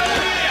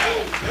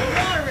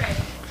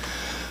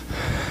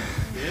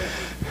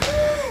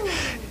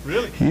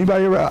 Really?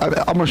 Anybody ever?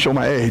 I'm going to show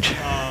my age.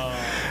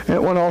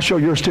 And I'll show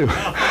yours too.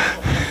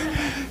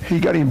 You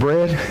got any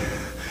bread?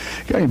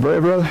 Got any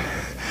bread, brother?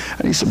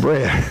 I need some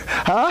bread.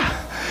 Huh?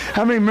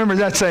 How many remember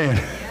that saying?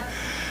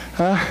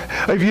 Huh?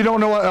 If you don't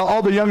know,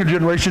 all the younger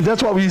generations,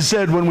 that's what we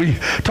said when we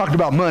talked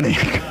about money.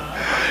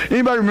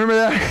 Anybody remember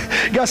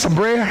that? Got some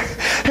bread?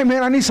 Hey,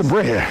 man, I need some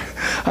bread.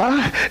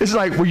 Huh? It's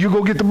like, well, you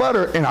go get the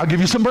butter, and I'll give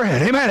you some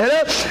bread. Amen.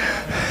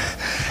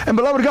 And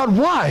beloved of God,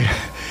 why?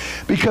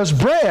 Because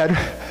bread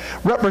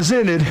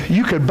represented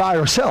you could buy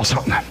or sell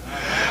something.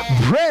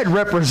 Bread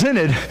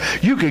represented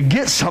you could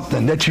get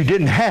something that you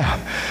didn't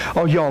have.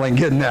 Oh, y'all ain't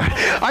getting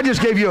that. I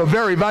just gave you a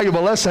very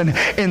valuable lesson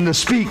in the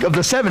speak of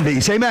the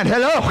 70s. Amen.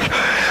 Hello.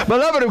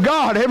 Beloved of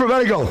God,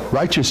 everybody go,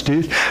 righteous,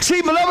 dude.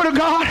 See, beloved of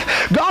God,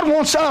 God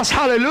wants us,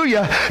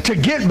 hallelujah, to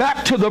get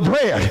back to the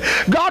bread.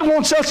 God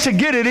wants us to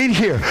get it in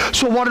here.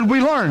 So what did we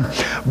learn?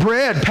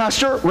 Bread,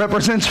 Pastor,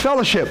 represents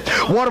fellowship.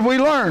 What did we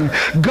learn?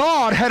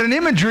 God had an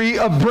imagery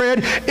of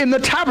bread in the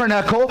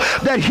tabernacle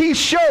that he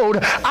showed,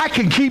 I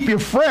can keep you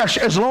fresh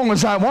as long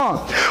as I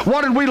want.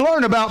 What did we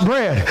learn about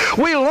bread?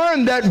 We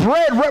learned that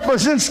bread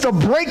represents the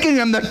breaking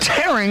and the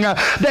tearing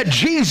that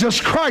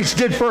Jesus Christ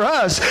did for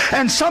us.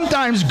 And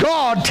sometimes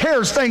God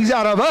tears things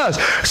out of us.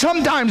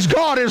 Sometimes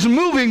God is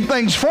moving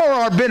things for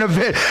our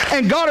benefit.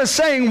 And God is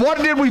saying, what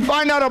did we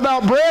find out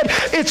about bread?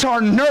 It's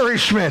our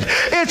nourishment.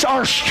 It's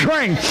our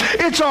strength.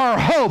 It's our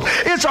hope.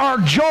 It's our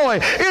joy.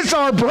 It's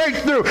our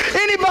breakthrough.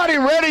 Anybody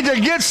ready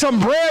to get some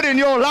bread in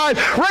your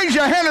life? Raise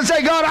your hand and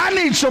say, God, I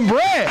need some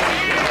bread.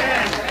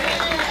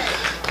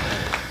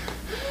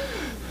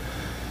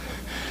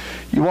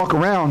 You walk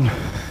around,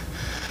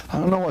 I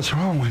don't know what's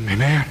wrong with me,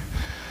 man.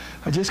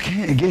 I just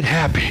can't get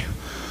happy.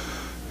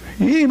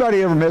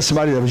 Anybody ever met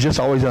somebody that was just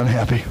always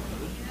unhappy?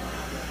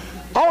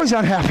 Always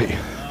unhappy.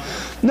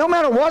 No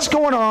matter what's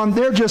going on,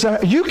 they're just,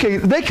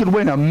 they could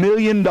win $1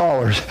 million.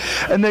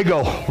 And they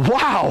go,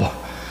 wow.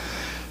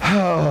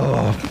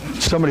 Oh,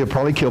 somebody will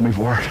probably kill me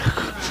for it.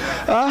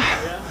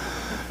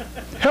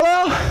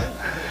 Hello?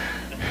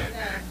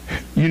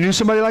 You knew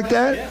somebody like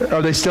that?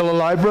 Are they still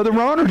alive, Brother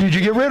Ron, or did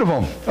you get rid of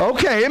them?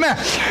 Okay, amen.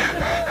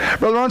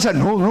 Brother Ron said,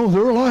 no,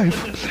 they're alive.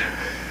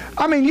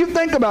 I mean, you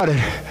think about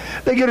it.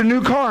 They get a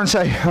new car and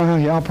say, oh,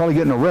 yeah, I'll probably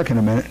get in a wreck in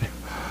a minute.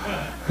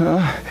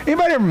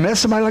 Anybody ever met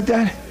somebody like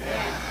that?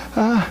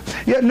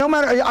 Yeah, no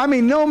matter,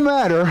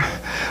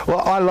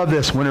 well, I love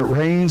this. When it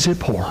rains, it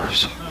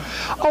pours.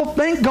 Oh,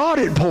 thank God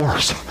it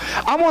pours.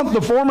 I want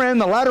the former and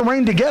the latter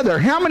rain together.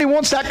 How many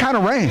wants that kind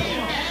of rain?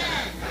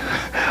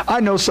 I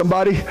know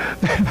somebody,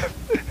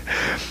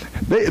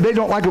 they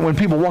don't like it when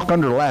people walk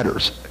under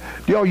ladders.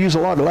 Do y'all use a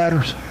lot of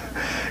ladders?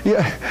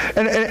 Yeah,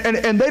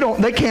 and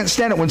they can't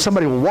stand it when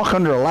somebody will walk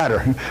under a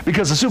ladder,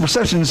 because the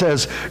superstition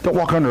says don't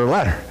walk under a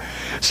ladder.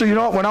 So you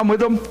know what? When I'm with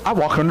them, I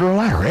walk under a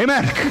ladder.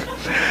 Amen.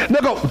 And they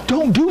go,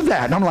 don't do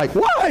that. And I'm like,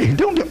 why?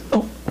 Don't do.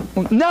 Oh,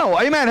 no.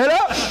 Amen. Hello.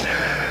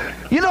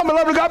 You know,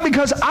 beloved of God,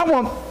 because I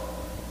want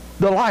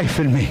the life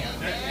in me.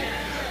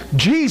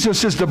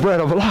 Jesus is the bread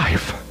of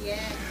life.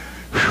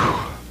 Whew.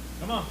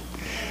 Come on.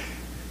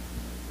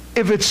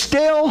 If it's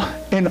stale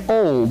and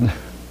old,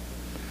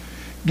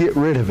 get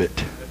rid of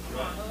it.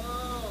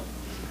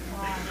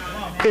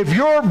 If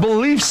your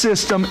belief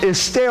system is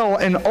stale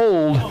and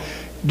old,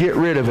 get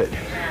rid of it.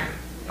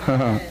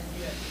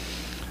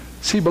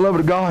 See, beloved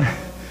of God,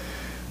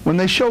 when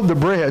they showed the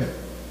bread,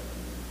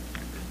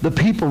 the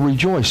people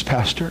rejoiced,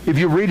 Pastor. If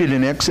you read it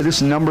in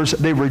Exodus and Numbers,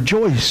 they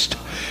rejoiced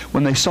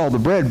when they saw the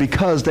bread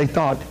because they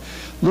thought,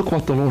 look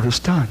what the Lord has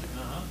done.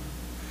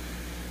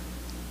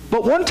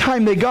 But one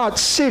time they got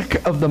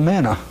sick of the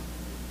manna.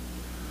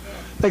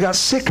 They got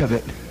sick of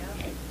it.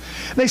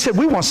 They said,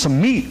 we want some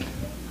meat.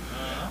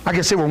 I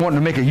guess they were wanting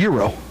to make a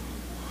gyro.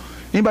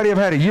 Anybody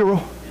ever had a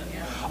gyro?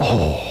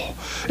 Oh,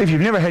 if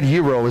you've never had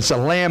gyro, it's a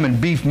lamb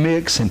and beef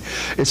mix, and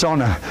it's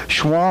on a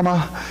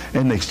shawarma,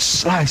 and they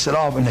slice it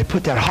off, and they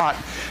put that hot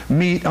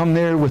meat on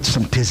there with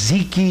some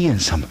tzatziki and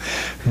some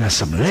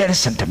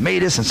lettuce and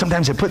tomatoes, and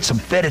sometimes they put some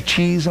feta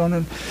cheese on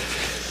it.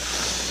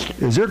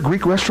 Is there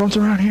Greek restaurants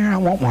around here? I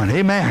want one.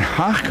 Amen.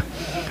 Huh?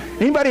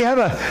 Anybody have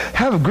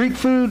a Greek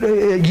food,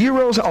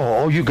 gyros?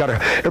 Oh, you got to,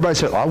 everybody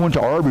said, I went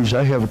to Arby's,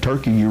 I have a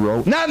turkey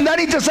gyro. Not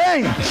ain't the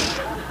same.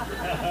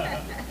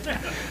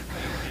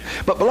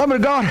 But beloved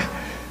of God,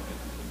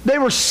 they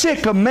were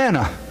sick of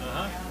manna.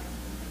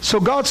 So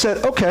God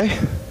said, okay,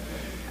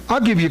 I'll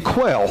give you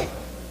quail.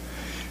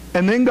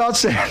 And then God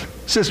said,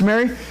 Sister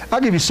Mary, I'll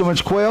give you so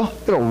much quail,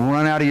 it'll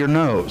run out of your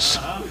nose.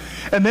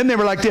 And then they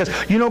were like this,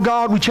 you know,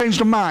 God, we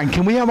changed our mind.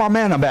 Can we have our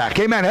manna back?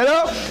 Amen.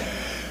 Hello?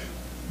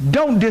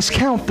 Don't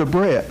discount the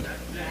bread.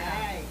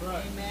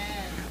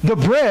 The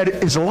bread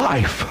is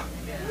life.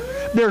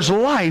 There's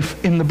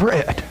life in the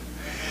bread.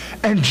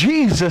 And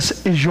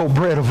Jesus is your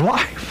bread of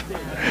life.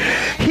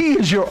 He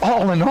is your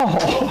all in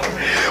all.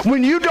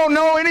 When you don't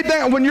know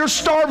anything, when you're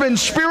starving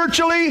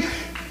spiritually,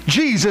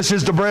 Jesus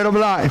is the bread of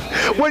life.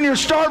 When you're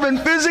starving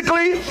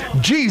physically,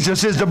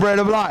 Jesus is the bread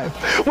of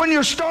life. When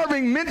you're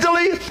starving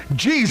mentally,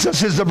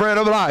 Jesus is the bread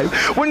of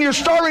life. When you're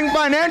starving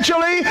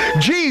financially,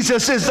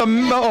 Jesus is the,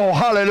 oh,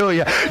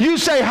 hallelujah. You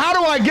say, how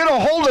do I get a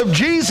hold of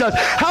Jesus?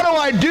 How do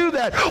I do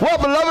that? Well,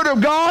 beloved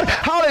of God,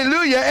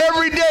 hallelujah,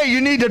 every day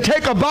you need to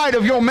take a bite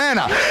of your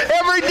manna.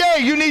 Every day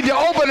you need to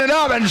open it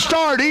up and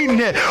start eating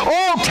it.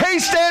 Oh,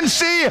 taste and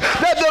see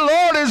that the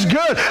Lord is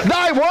good.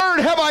 Thy word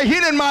have I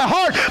hid in my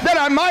heart that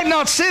I might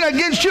not sin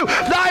against you.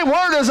 Thy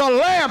word is a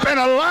lamp and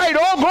a light.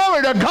 Oh,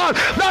 glory to God.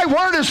 Thy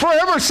word is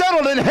forever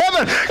settled in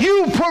heaven.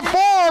 You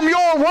perform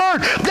your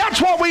word. That's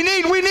what we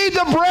need. We need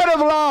the bread of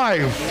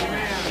life.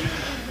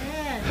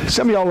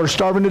 Some of y'all are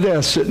starving to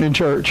death sitting in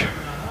church.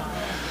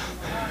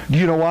 Do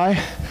you know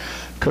why?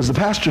 Because the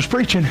pastor's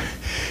preaching.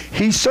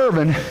 He's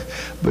serving,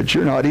 but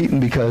you're not eating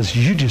because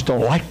you just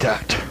don't like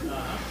that.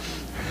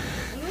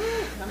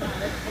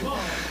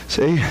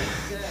 See?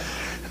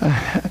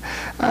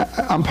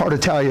 I'm part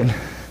Italian.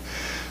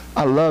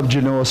 I love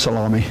Genoa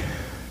salami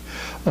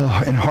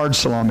and hard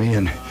salami,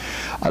 and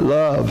I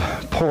love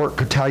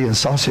pork Italian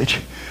sausage.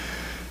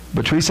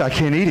 But Teresa, I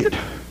can't eat it.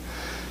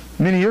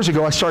 Many years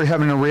ago, I started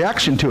having a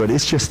reaction to it.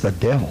 It's just the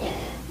devil.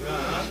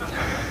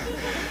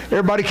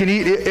 Everybody can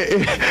eat.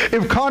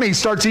 If Connie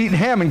starts eating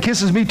ham and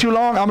kisses me too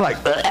long, I'm like,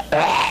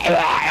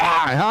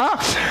 huh?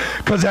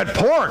 Because that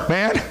pork,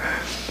 man.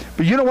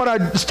 But you know what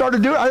I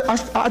started doing?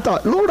 I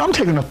thought, Lord, I'm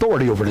taking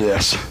authority over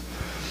this.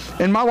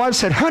 And my wife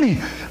said, honey,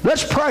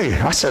 let's pray.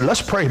 I said,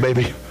 let's pray,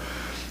 baby.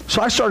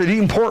 So I started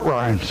eating pork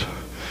rinds,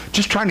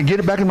 just trying to get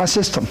it back in my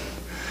system.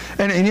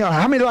 And you know,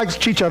 how many likes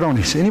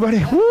chicharrones?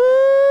 Anybody?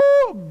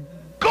 Woo!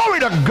 Glory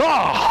to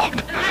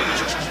God!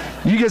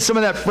 You get some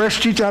of that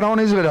fresh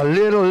chicharrones with a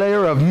little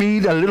layer of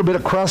meat, a little bit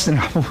of crust, and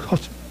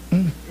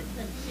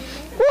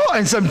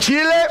and some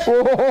chile.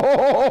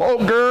 Oh,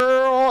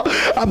 girl,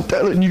 I'm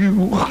telling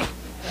you.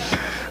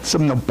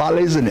 Some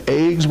nopales and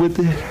eggs with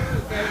it.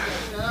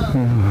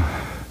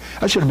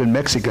 I should have been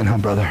Mexican, huh,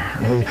 brother?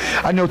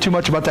 I know too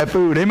much about that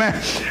food. Amen.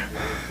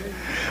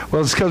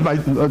 Well, it's because my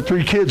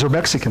 3 kids are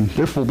Mexican.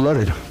 They're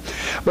full-blooded.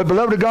 But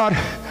beloved of God,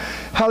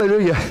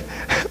 hallelujah,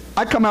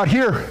 I come out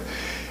here,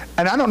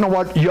 and I don't know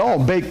what y'all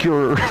bake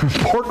your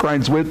pork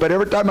rinds with, but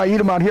every time I eat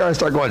them out here, I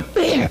start going,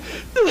 and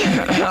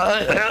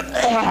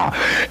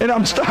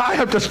I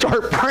have to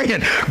start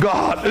praying,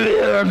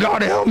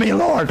 God help me,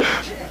 Lord.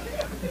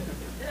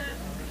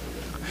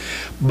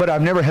 But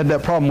I've never had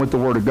that problem with the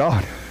Word of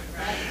God.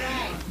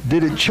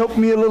 Did it choke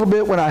me a little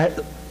bit when I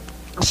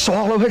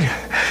swallowed it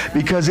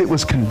because it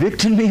was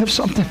convicting me of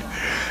something?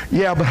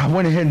 Yeah, but I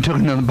went ahead and took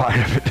another bite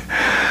of it.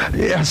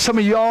 Yeah, some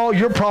of y'all,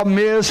 your problem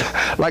is,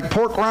 like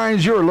pork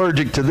rinds, you're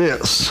allergic to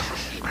this.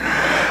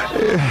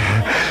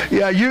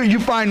 Yeah, you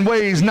find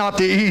ways not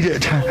to eat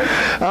it.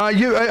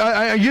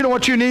 You know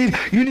what you need?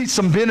 You need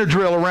some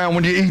Benadryl around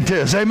when you eat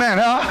this. Amen.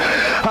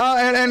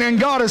 And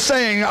God is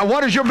saying,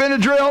 what is your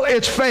Benadryl?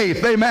 It's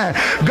faith. Amen.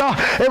 God,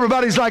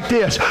 everybody's like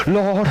this.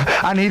 Lord,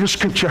 I need a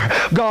scripture.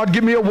 God,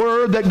 give me a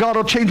word that God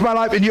will change my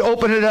life. And you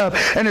open it up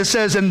and it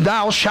says, and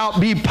thou shalt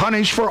be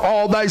punished for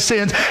all thy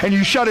sins. And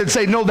you shut it and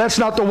say, no, that's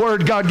not the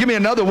word, God. Give me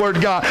another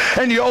word, God.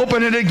 And you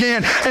open it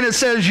again and it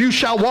says, you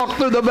shall walk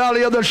through the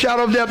valley of the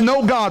shadow of death.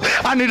 No, God,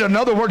 I need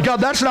another word. God,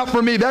 that's not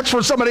for me. That's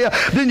for somebody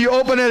else. Then you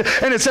open it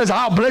and it says,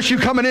 I'll bless you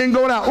coming in,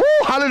 going out.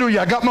 Oh,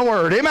 hallelujah. I got my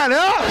word. Amen.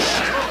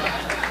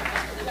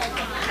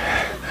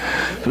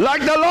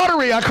 Like the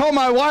lottery. I call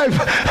my wife.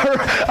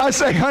 I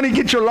say, honey,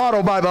 get your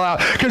lotto Bible out.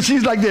 Because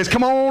she's like this.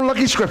 Come on,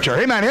 lucky scripture.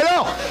 Amen.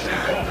 Hello.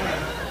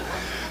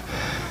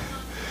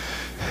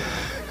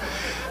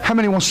 How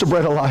many wants the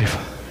bread of life?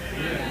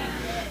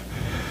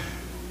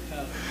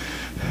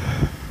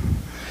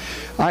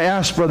 I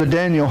asked Brother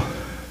Daniel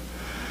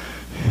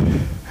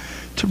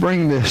to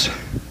bring this.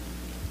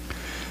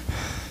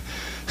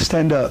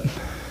 Stand up,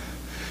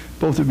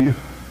 both of you.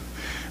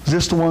 Is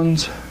this the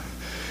ones?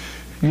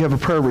 You have a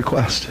prayer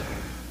request.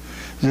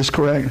 Is this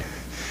correct?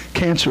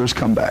 Cancer has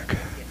come back.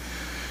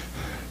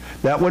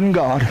 That wasn't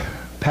God.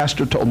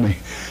 Pastor told me.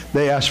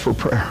 They asked for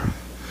prayer.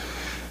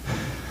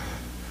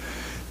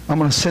 I'm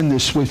going to send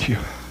this with you.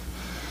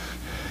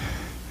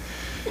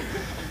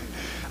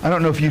 I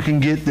don't know if you can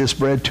get this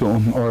bread to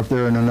them or if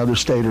they're in another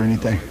state or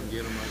anything.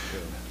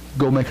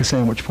 Go make a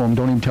sandwich for them.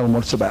 Don't even tell them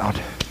what it's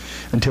about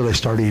until they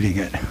start eating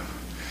it.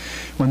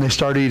 When they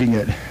start eating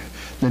it,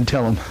 then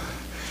tell them,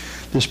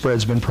 this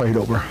bread's been prayed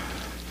over.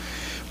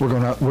 We're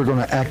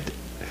gonna act.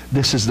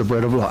 This is the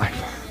bread of life.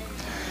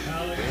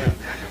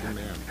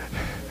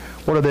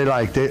 What are they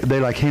like? They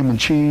like ham and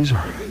cheese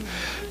or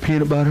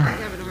peanut butter? He's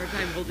having a hard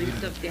time holding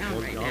stuff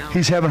down right now.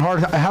 He's having hard.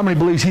 How many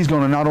believes he's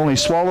going to not only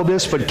swallow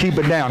this but keep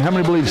it down? How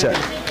many believes that?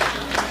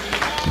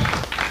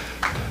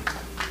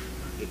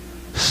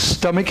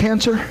 Stomach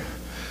cancer?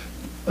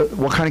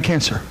 What kind of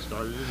cancer?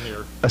 Started in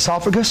here.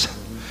 Esophagus?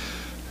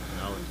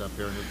 Now it's up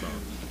here in his bones.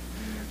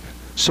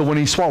 So when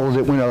he swallowed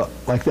it, went up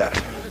like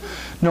that.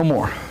 No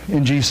more.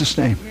 In Jesus'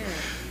 name.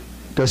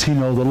 Does he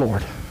know the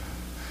Lord?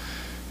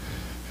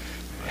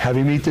 Have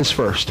him eat this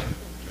first.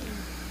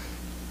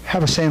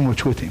 Have a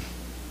sandwich with him.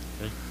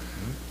 Okay.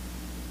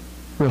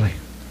 Really.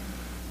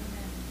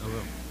 I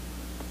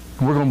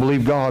will. We're going to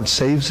believe God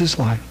saves his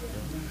life,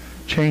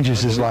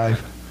 changes his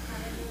life,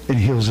 and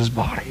heals his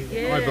body.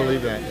 I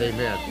believe that.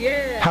 Amen.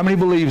 Yeah. How many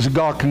believes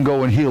God can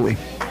go and heal him?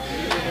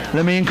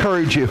 Let me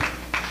encourage you.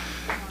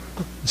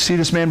 See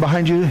this man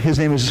behind you? His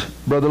name is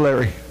Brother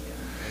Larry.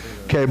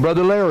 Okay,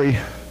 Brother Larry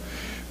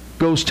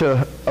goes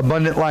to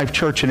Abundant Life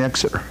Church in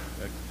Exeter.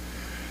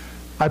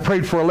 I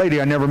prayed for a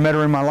lady. I never met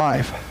her in my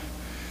life.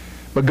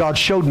 But God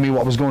showed me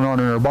what was going on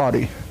in her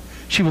body.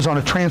 She was on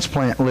a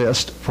transplant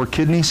list for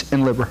kidneys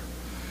and liver.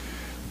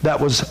 That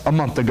was a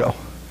month ago.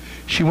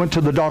 She went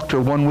to the doctor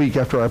 1 week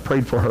after I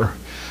prayed for her.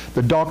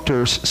 The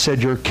doctors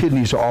said your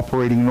kidneys are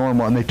operating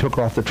normal, and they took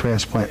her off the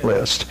transplant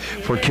list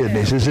for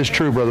kidneys. Is this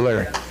true, Brother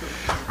Larry?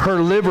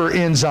 Her liver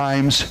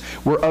enzymes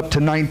were up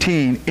to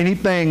 19.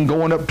 Anything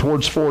going up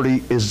towards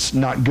 40 is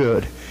not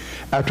good.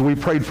 After we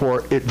prayed for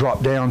it, it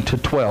dropped down to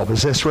 12.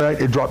 Is this right?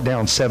 It dropped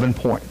down 7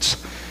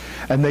 points.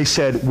 And they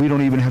said, we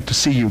don't even have to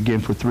see you again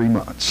for 3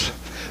 months.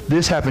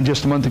 This happened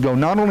just a month ago.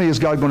 Not only is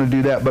God going to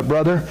do that, but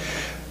brother,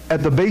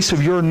 at the base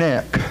of your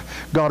neck,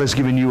 God has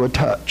given you a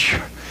touch.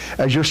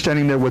 As you're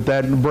standing there with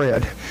that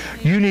bread,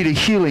 you need a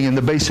healing in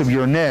the base of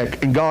your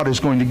neck, and God is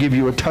going to give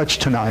you a touch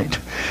tonight.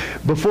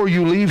 Before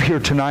you leave here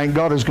tonight,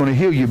 God is going to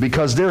heal you,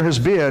 because there has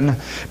been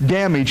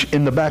damage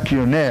in the back of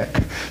your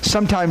neck.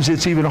 Sometimes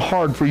it's even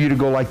hard for you to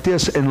go like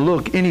this and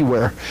look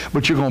anywhere,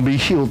 but you're going to be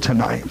healed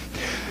tonight.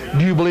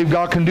 Do you believe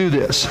God can do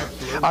this?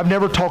 I've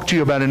never talked to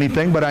you about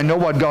anything, but I know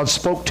what God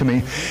spoke to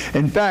me.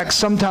 In fact,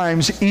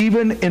 sometimes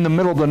even in the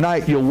middle of the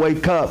night, you'll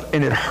wake up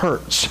and it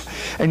hurts.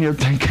 And you're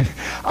thinking,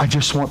 I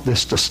just want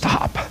this to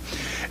stop.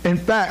 In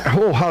fact,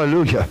 oh,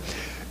 hallelujah.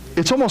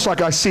 It's almost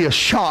like I see a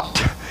shot,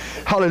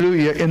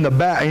 hallelujah, in the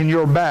back, in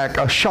your back,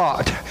 a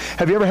shot.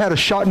 Have you ever had a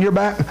shot in your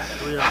back?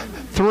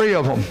 3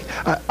 of them.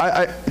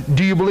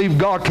 Do you believe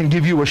God can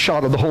give you a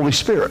shot of the Holy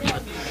Spirit?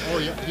 Oh,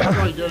 yeah. He's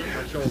already done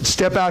it.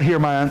 Step out here,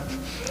 man.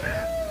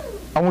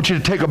 I want you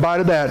to take a bite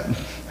of that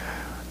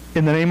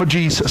in the name of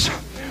Jesus.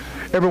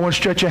 Everyone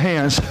stretch your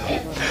hands.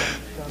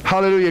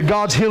 Hallelujah.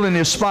 God's healing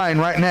his spine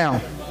right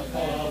now.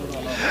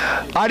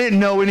 I didn't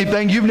know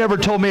anything. You've never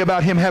told me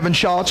about him having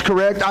shots,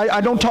 correct?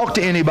 I don't talk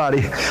to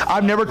anybody.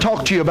 I've never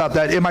talked to you about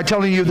that. Am I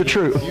telling you the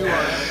truth?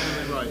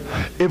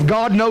 If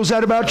God knows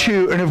that about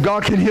you, and if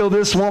God can heal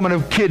this woman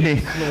of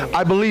kidney,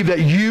 I believe that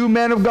you,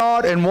 man of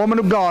God and woman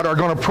of God, are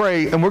going to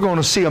pray, and we're going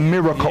to see a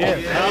miracle.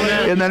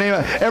 In the name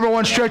of,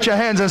 everyone stretch your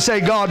hands and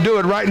say, God, do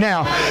it right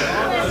now.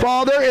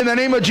 Father, in the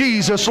name of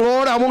Jesus,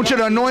 Lord, I want you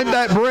to anoint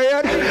that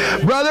bread.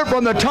 Brother,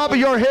 from the top of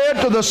your head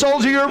to the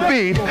soles of your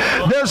feet,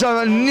 there's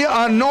an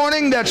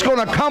anointing that's going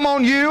to come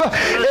on you.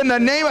 In the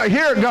name of,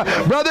 here, God,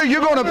 brother,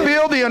 you're going to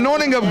feel the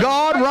anointing of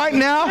God right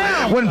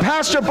now. When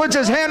Pastor puts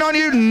his hand on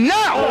you,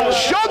 now.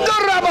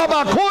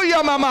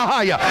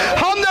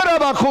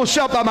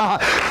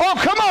 Oh,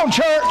 come on,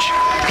 church.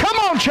 Come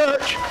on,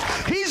 church.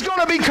 He's going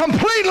to be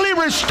completely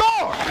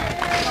restored.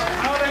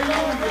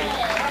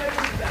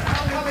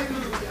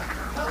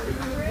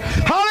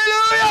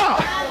 Hallelujah.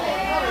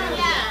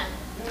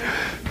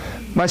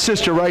 My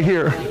sister right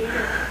here,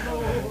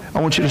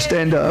 I want you to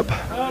stand up.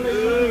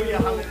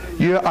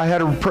 Yeah, I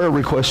had a prayer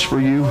request for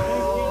you.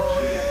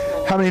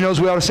 How many knows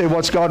we ought to say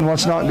what's God and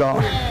what's not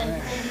God?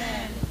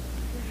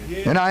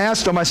 And I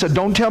asked them, I said,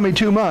 don't tell me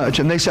too much.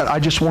 And they said, I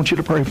just want you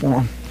to pray for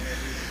them.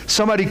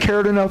 Somebody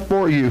cared enough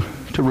for you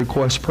to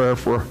request prayer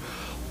for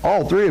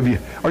all three of you.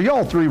 Are you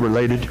all three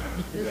related?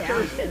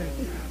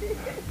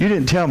 You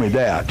didn't tell me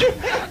that.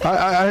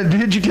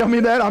 Did you tell me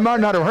that? I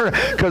might not have heard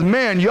it. Because,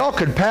 man, y'all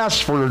could pass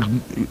for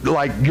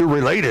like you're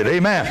related.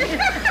 Amen.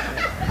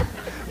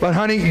 But,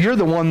 honey, you're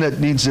the one that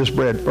needs this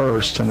bread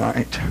first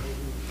tonight.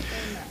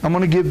 I'm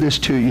going to give this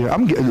to you.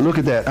 Look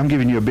at that. I'm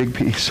giving you a big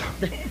piece.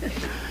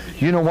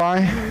 You know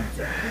why?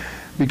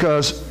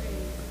 Because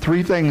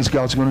three things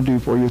God's going to do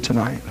for you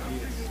tonight.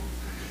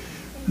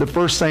 The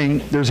first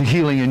thing, there's a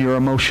healing in your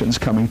emotions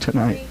coming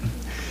tonight.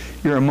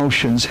 Your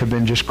emotions have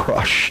been just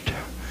crushed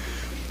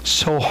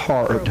so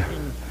hard.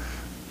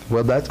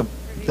 Well,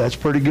 that's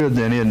pretty good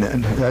then, isn't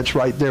it? That's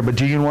right there. But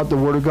do you know what the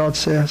Word of God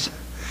says?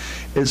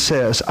 It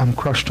says, I'm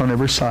crushed on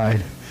every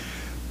side,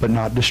 but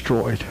not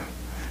destroyed.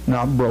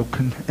 Not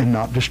broken and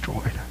not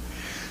destroyed.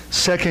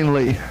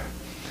 Secondly,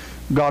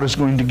 God is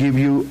going to give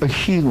you a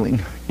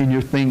healing in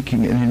your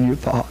thinking and in your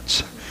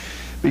thoughts,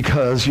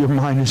 because your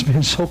mind has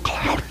been so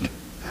clouded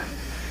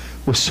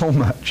with so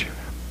much.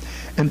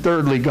 And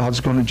thirdly, God's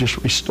going to just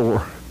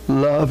restore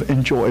love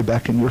and joy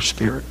back in your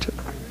spirit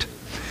tonight.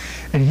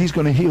 And He's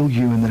going to heal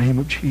you in the name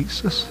of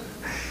Jesus.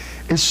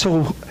 I'm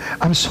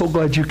so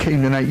glad you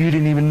came tonight. You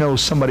didn't even know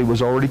somebody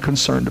was already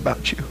concerned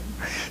about you.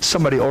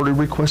 Somebody already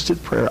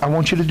requested prayer. I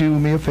want you to do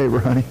me a favor,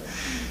 honey.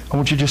 I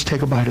want you to just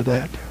take a bite of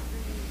that.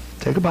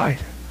 Take a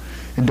bite.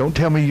 And don't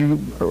tell me you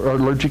are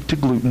allergic to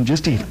gluten.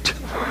 Just eat it.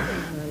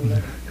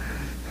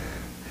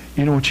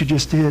 You know what you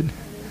just did?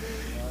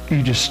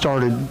 You just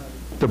started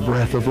the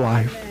breath of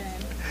life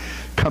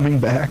coming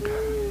back.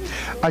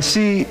 I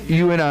see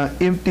you in an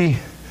empty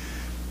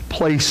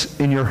place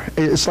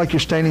it's like you're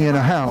standing in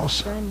a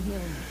house.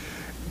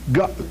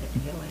 God,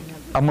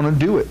 I'm going to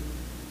do it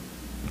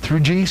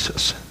through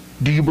Jesus.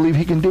 Do you believe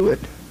He can do it?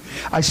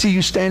 I see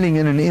you standing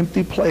in an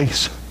empty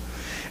place,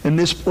 and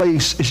this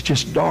place is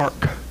just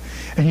dark,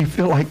 and you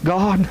feel like,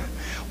 God,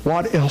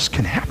 what else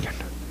can happen?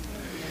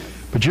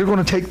 But you're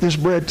going to take this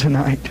bread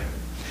tonight,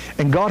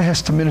 and God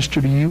has to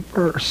minister to you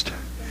first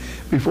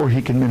before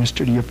He can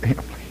minister to your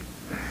family.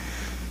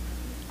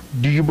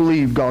 Do you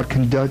believe God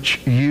can touch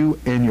you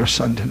and your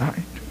son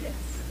tonight? Yes.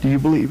 Do you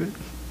believe it?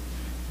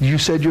 You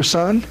said your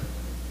son?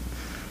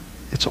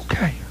 It's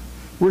okay.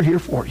 We're here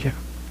for you.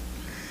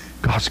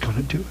 God's going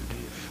to do it.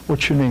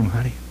 What's your name,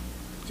 honey?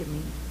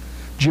 Jameen.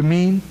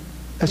 Jameen?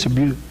 That's a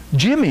beautiful...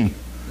 Jimmy.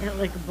 Not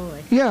like a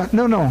boy. Yeah,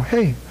 no.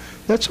 Hey,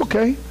 that's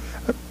okay.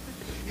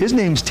 His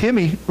name's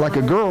Timmy, like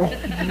a girl.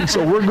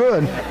 So we're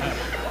good.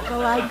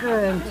 Well, I grew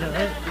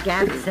into it.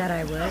 Gab said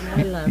I would.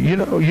 I love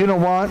it. You know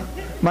what?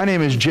 My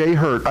name is Jay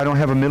Hurt. I don't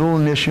have a middle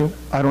initial.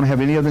 I don't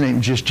have any other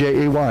name, just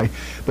J-A-Y.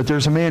 But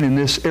there's a man in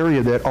this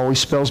area that always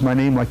spells my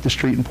name like the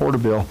street in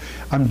Porterville.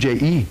 I'm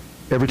J-E.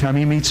 Every time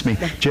he meets me,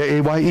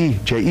 J-A-Y-E,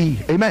 J-E.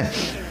 Amen.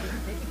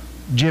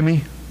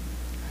 Jimmy,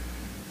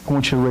 I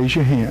want you to raise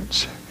your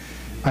hands.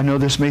 I know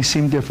this may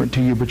seem different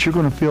to you, but you're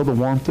going to feel the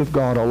warmth of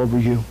God all over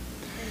you.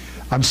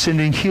 I'm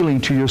sending healing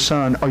to your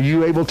son. Are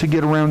you able to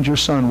get around your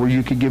son where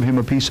you could give him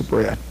a piece of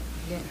bread?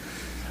 Yes.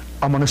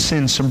 I'm going to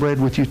send some bread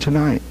with you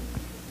tonight.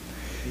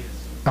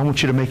 I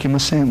want you to make him a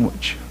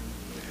sandwich.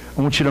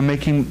 I want you to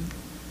make him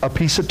a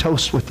piece of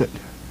toast with it.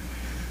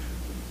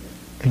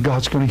 And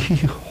God's going to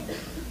heal.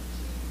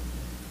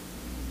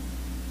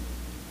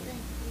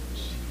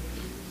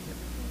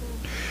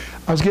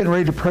 I was getting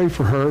ready to pray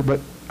for her,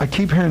 but I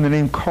keep hearing the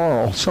name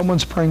Carl.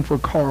 Someone's praying for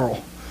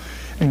Carl.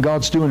 And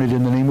God's doing it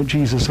in the name of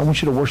Jesus. I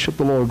want you to worship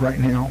the Lord right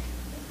now.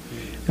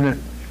 And then,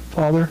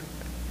 Father,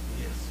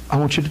 I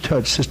want you to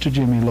touch Sister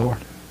Jimmy, Lord.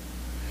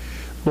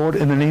 Lord,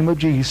 in the name of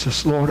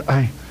Jesus, Lord,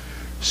 I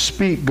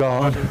speak,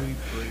 God,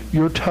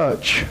 your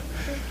touch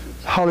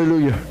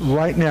Hallelujah.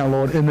 Right now,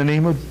 Lord, in the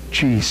name of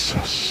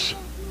Jesus.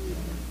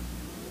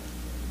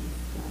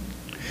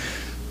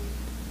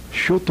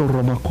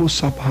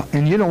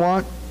 And you know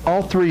what?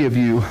 All three of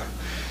you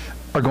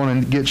are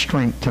going to get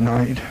strength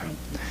tonight.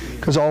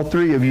 Because all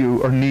three of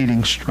you are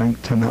needing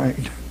strength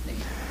tonight.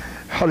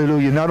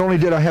 Hallelujah. Not only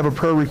did I have a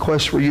prayer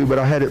request for you, but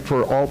I had it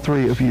for all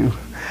three of you.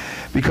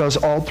 Because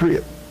all three...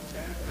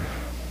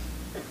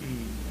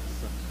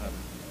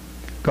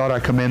 God, I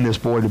command this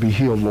boy to be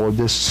healed, Lord.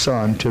 This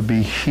son to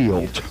be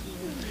healed.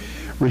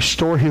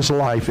 Restore his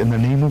life in the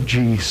name of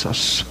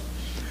Jesus.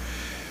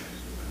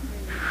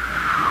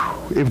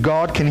 If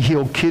God can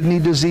heal kidney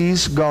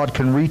disease, God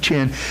can reach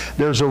in.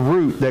 There's a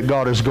root that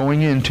God is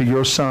going into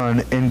your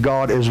son, and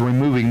God is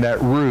removing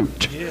that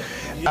root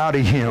out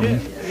of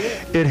him.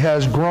 It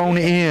has grown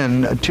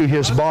in to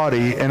his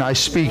body, and I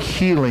speak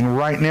healing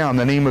right now in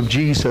the name of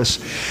Jesus.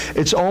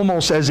 It's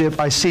almost as if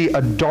I see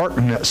a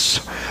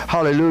darkness,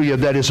 hallelujah,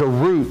 that is a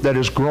root that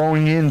is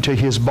growing into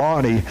his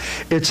body.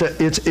 It's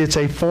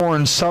a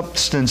foreign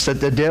substance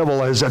that the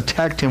devil has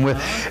attacked him with,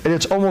 and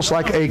it's almost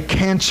like a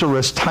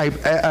cancerous type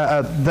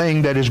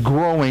thing that is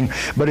growing,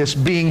 but it's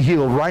being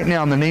healed right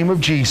now in the name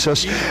of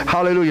Jesus.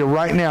 Hallelujah,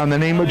 right now in the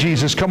name of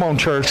Jesus. Come on,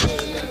 church.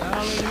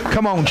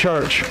 Come on,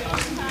 church.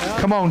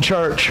 Come on,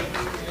 church.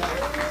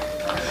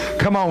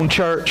 Come on,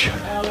 church.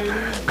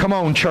 Come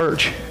on,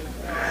 church.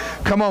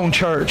 Come on,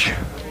 church.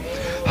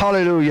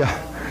 Hallelujah.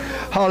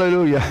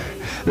 Hallelujah.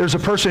 There's a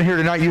person here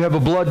tonight, you have a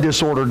blood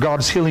disorder.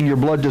 God's healing your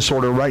blood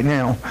disorder right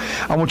now.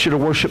 I want you to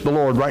worship the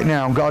Lord right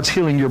now. God's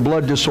healing your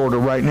blood disorder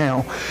right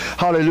now.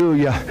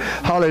 Hallelujah.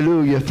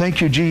 Hallelujah.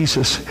 Thank you,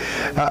 Jesus.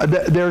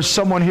 There's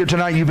someone here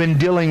tonight, you've been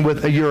dealing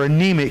with, you're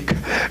anemic.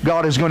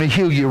 God is going to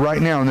heal you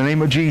right now in the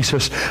name of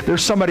Jesus.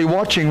 There's somebody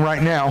watching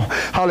right now.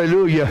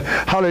 Hallelujah.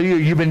 Hallelujah.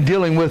 You've been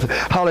dealing with,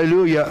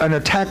 hallelujah, an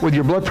attack with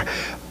your blood.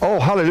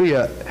 Oh,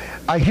 hallelujah.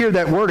 I hear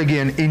that word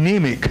again,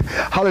 anemic.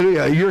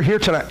 Hallelujah. You're here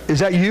tonight. Is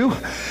that you?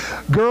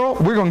 Girl,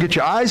 we're going to get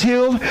your eyes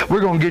healed.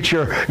 We're going to get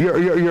your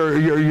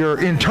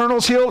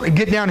internals healed. And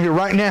get down here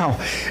right now.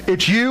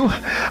 It's you.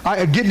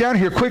 Get down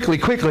here quickly.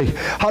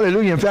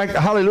 Hallelujah. In fact,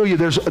 hallelujah,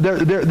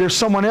 there's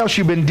someone else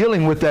you've been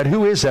dealing with that.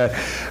 Who is that?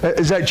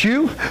 Is that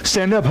you?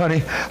 Stand up, honey.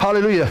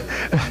 Hallelujah.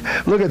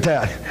 Look at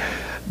that.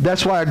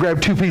 That's why I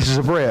grabbed 2 pieces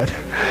of bread.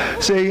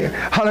 See,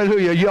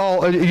 hallelujah.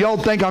 Y'all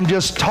think I'm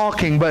just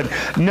talking, but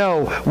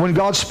no. When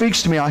God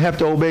speaks to me, I have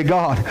to obey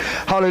God.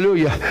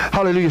 Hallelujah.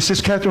 Hallelujah. Sis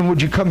Catherine,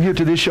 would you come here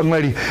to this young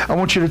lady? I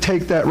want you to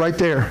take that right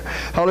there.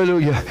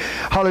 Hallelujah.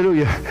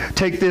 Hallelujah.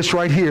 Take this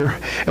right here.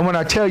 And when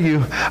I tell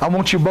you, I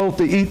want you both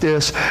to eat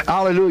this.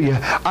 Hallelujah.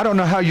 I don't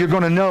know how you're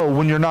going to know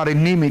when you're not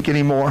anemic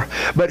anymore.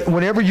 But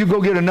whenever you go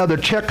get another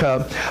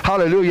checkup,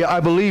 hallelujah,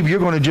 I believe you're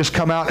going to just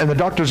come out and the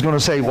doctor's going to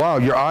say, wow,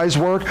 your eyes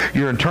work,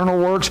 your internal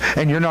works,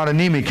 and you're not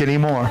anemic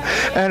anymore.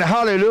 And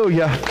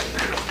hallelujah.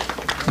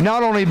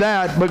 Not only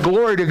that, but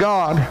glory to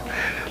God.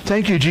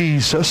 Thank you,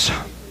 Jesus.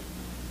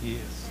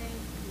 Yes.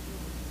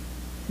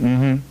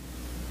 Mm-hmm.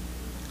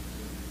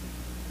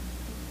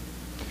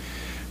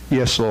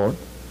 Yes, Lord.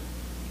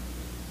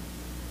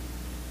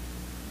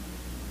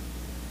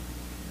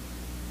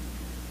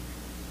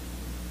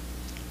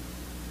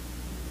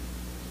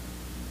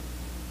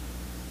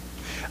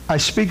 I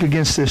speak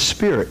against this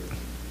spirit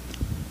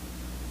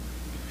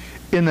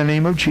in the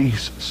name of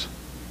Jesus.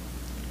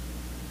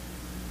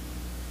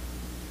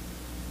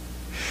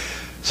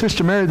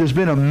 Sister Mary, there's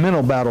been a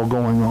mental battle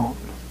going on.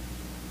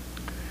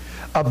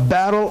 A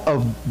battle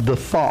of the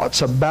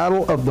thoughts, a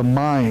battle of the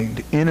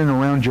mind in and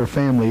around your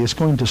family. It's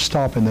going to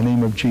stop in the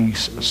name of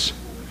Jesus.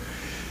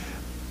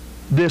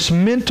 This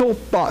mental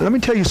thought, let me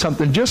tell you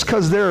something, just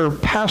because there are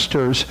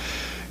pastors,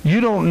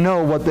 you don't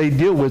know what they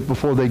deal with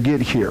before they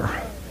get here.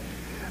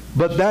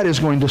 But that is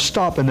going to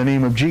stop in the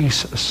name of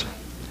Jesus.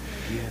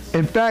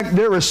 In fact,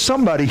 there is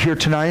somebody here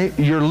tonight,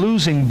 you're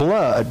losing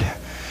blood,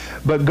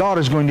 but God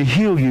is going to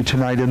heal you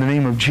tonight in the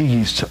name of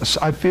Jesus.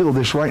 I feel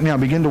this right now.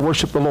 Begin to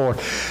worship the Lord.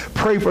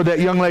 Pray for that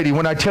young lady.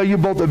 When I tell you,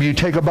 both of you,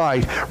 take a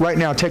bite. Right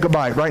now, take a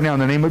bite. Right now,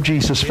 in the name of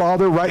Jesus.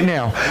 Father, right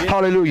now.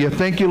 Hallelujah.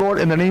 Thank you, Lord,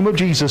 in the name of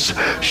Jesus.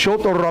 Come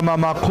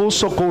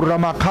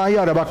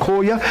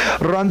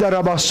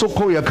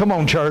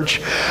on,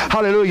 church.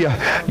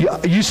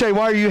 Hallelujah. You say,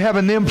 why are you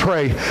having them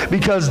pray?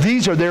 Because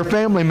these are their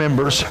family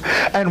members.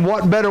 And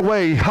what better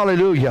way?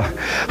 Hallelujah.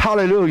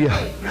 Hallelujah.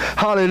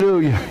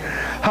 Hallelujah.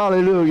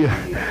 Hallelujah.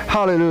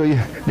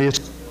 Hallelujah. This.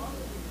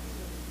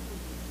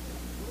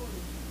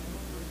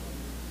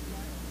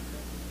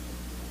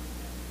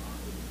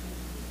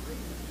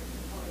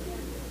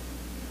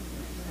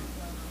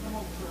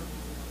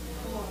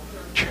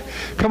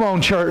 Come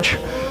on, church.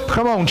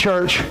 Come on,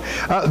 church.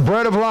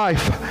 Bread of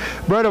life.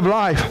 Bread of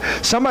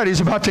life.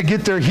 Somebody's about to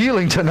get their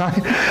healing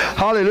tonight.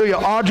 Hallelujah.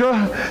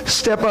 Audra,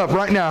 step up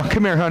right now.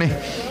 Come here, honey.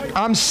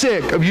 I'm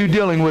sick of you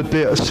dealing with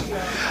this.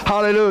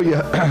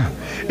 Hallelujah.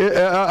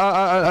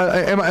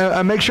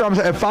 Make sure I'm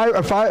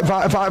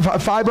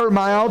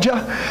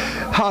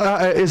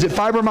fibromyalgia. Is it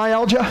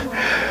fibromyalgia?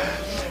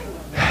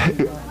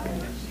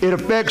 It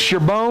affects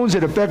your bones,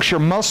 it affects your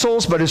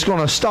muscles, but it's going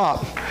to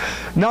stop.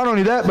 Not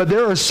only that, but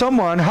there is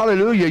someone,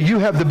 hallelujah, you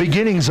have the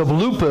beginnings of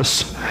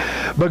lupus,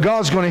 but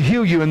God's going to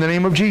heal you in the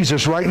name of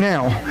Jesus right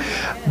now.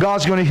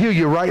 God's going to heal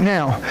you right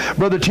now.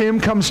 Brother Tim,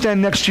 come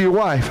stand next to your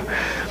wife.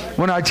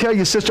 When I tell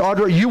you, Sister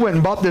Audrey, you went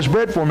and bought this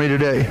bread for me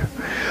today.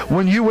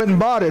 When you went and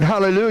bought it,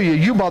 hallelujah,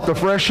 you bought the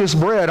freshest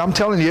bread. I'm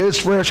telling you, it's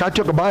fresh. I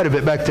took a bite of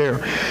it back there.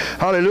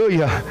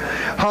 Hallelujah.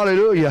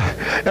 Hallelujah.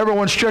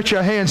 Everyone stretch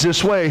your hands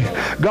this way.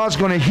 God's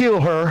going to heal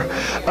her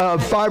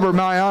of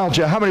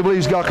fibromyalgia. How many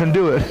believes God can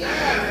do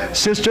it?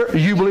 Sister,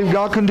 you believe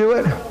God can do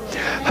it?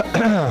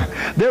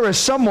 There is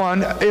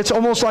someone, it's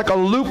almost like a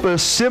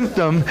lupus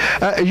symptom.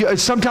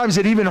 Sometimes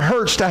it even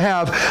hurts to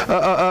have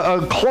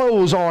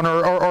clothes on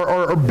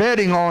or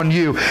bedding on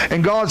you,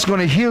 and God's going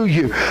to heal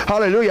you.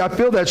 Hallelujah. I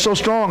feel that so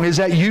strong. Is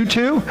that you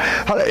too?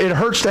 It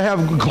hurts to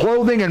have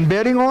clothing and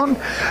bedding on?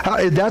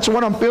 That's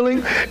what I'm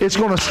feeling. It's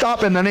going to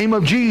stop in the name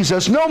of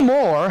Jesus. No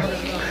more.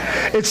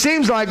 It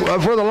seems like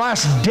for the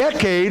last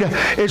decade,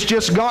 it's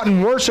just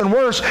gotten worse and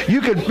worse.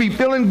 You could be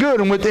feeling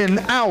good and within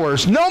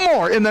hours. No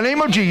more in the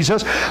name of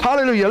Jesus.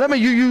 Hallelujah. Let me,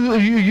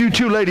 you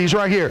two ladies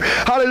right here.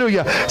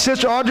 Hallelujah.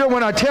 Sister Audra,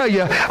 when I tell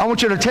you, I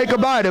want you to take a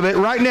bite of it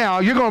right now.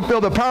 You're going to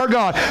feel the power of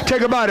God.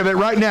 Take a bite of it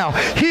right now.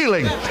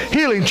 Healing.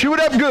 Healing. Chew it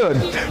up good.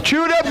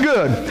 Chew it up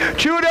good.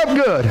 Chew it up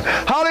good.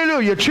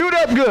 Hallelujah. Chew it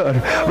up good.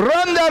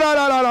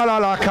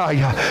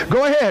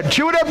 Go ahead.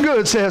 Chew it up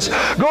good, sis.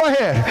 Go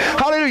ahead.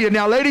 Hallelujah.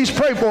 Now, ladies,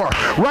 pray for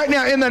her. Right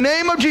now, in the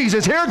name of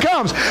Jesus. Here it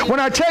comes. When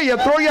I tell you,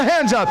 throw your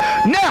hands up.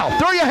 Now,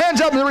 throw your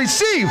hands up and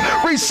receive,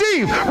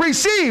 receive,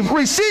 receive,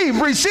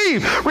 receive,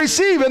 receive,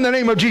 receive in the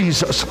name of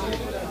Jesus.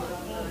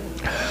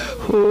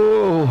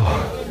 Oh,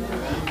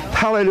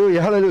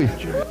 hallelujah, hallelujah.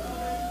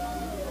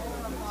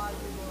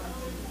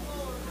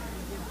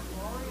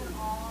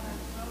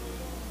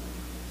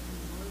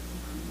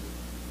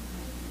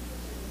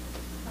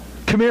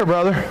 Come here,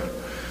 brother.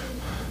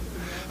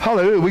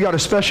 Hallelujah. We got a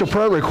special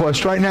prayer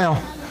request right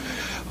now.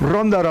 Your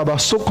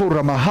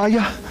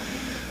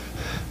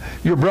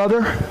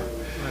brother?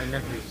 My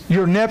nephew.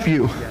 Your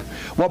nephew? Yes.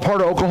 What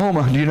part of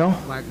Oklahoma? Do you know?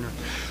 Wagner.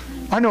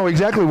 I know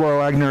exactly where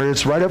Wagner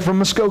is. Right up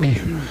from Muskogee.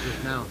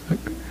 Just now.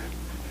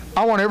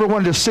 I want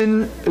everyone to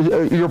send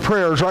your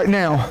prayers right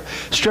now.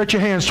 Stretch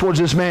your hands towards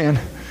this man.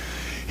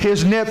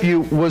 His nephew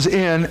was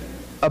in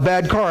a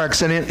bad car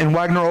accident in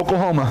Wagner,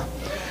 Oklahoma.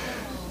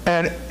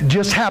 And it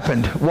just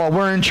happened while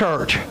we're in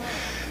church.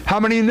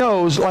 How many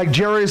knows, like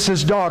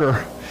Jairus'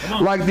 daughter,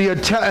 like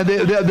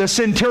the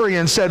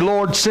centurion said,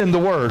 Lord, send the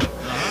word.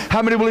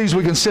 How many believes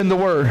we can send the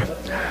word?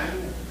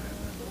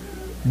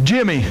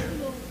 Jimmy.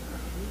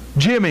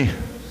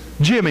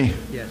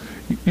 Yes.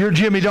 You're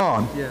Jimmy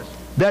Don. Yes.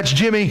 That's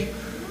Jimmy.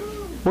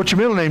 What's your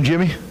middle name,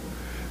 Jimmy?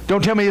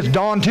 Don't tell me it's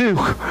Don too.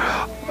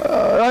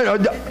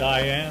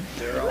 Diane.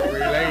 They're all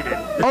related.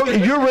 Oh,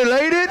 you're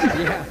related?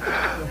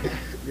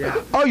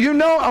 Yeah. Oh, you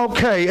know?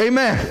 Okay,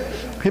 amen.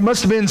 It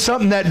must have been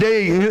something that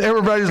day.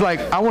 Everybody's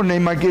like, I want to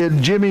name my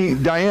kid Jimmy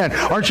Diane.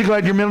 Aren't you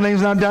glad your middle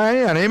name's not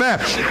Diane?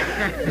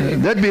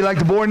 Amen. That'd be like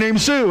the boy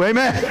named Sue.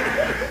 Amen.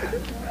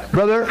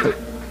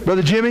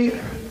 Brother Jimmy,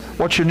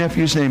 what's your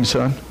nephew's name,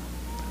 son?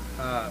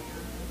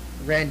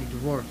 Randy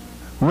DeVore.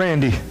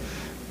 Randy.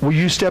 Will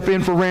you step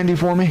in for Randy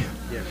for me?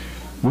 Yes.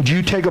 Would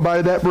you take a bite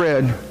of that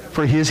bread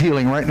for his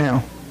healing right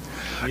now?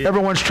 Yes.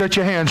 Everyone stretch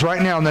your hands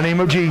right now in the name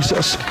of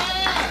Jesus.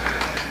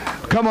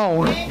 Come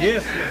on.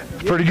 Yes.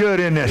 Pretty good,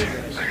 isn't it?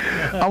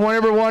 I want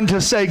everyone to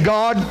say,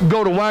 God,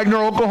 go to Wagner,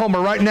 Oklahoma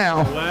right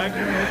now.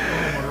 Wagner,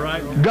 Oklahoma,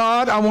 right now.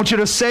 God, I want you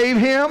to save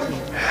him,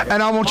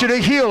 and I want you to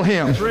heal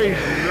him.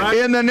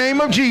 In the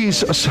name of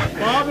Jesus.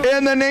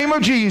 In the name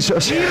of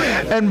Jesus.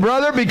 And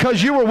brother,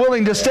 because you were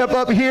willing to step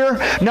up here,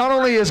 not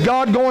only is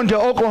God going to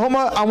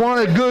Oklahoma, I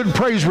want a good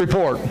praise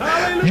report.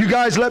 You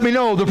guys let me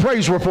know the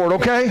praise report,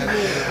 okay?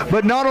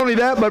 But not only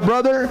that, but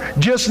brother,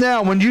 just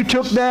now when you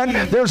took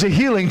that, there's a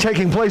healing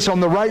taking place on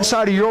the right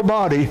side of your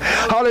body.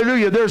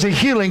 Hallelujah. There's a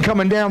healing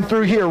coming down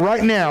through here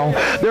right now.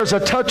 There's a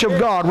touch of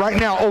God right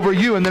now over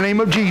you in the name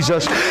of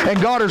Jesus. And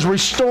God is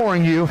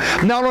restoring you.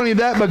 Not only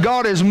that, but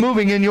God is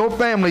moving in your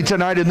family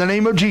tonight in the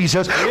name of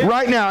Jesus.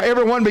 Right now,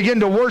 everyone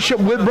begin to worship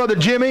with Brother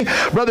Jimmy.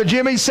 Brother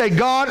Jimmy, say,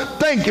 God,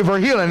 thank you for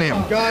healing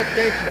him. God,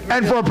 thank you.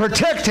 And for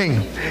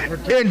protecting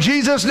in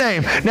Jesus'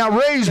 name. Now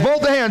raise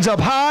both hands up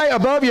high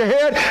above your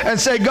head and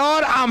say,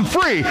 God, I'm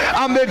free.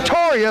 I'm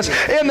victorious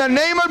in the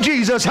name of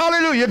Jesus.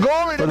 Hallelujah.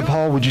 Glory. Brother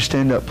Paul, would you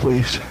stand up,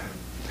 please?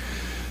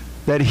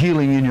 That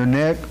healing in your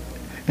neck.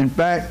 In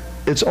fact,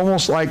 it's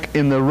almost like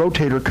in the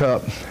rotator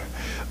cuff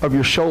of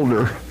your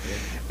shoulder,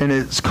 and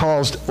it's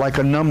caused like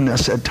a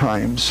numbness at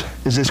times.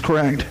 Is this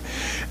correct?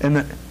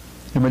 And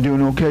am I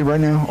doing okay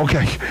right now?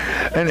 Okay.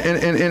 And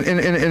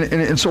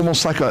it's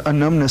almost like a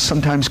numbness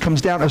sometimes comes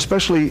down,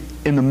 especially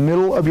in the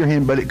middle of your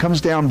hand, but it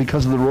comes down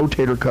because of the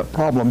rotator cuff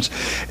problems.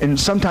 And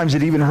sometimes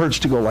it even hurts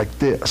to go like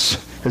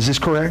this. Is this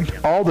correct?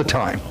 All the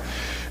time.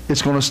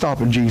 It's going to stop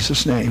in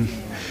Jesus' name.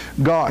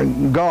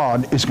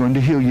 God is going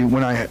to heal you.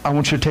 When I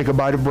want you to take a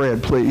bite of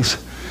bread,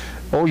 please.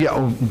 Oh, yeah.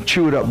 Oh,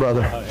 chew it up,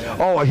 brother.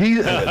 Oh, he's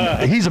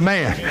a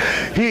man.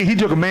 He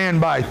took a man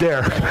bite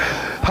there.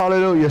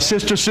 Hallelujah.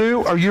 Sister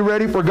Sue, are you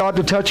ready for God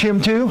to touch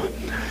him too?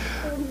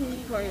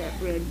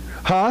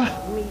 Huh?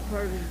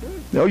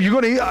 Oh, you're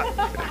going to eat?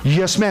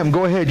 Yes, ma'am.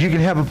 Go ahead. You can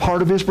have a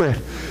part of his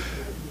bread.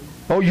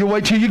 Oh, you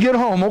wait till you get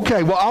home.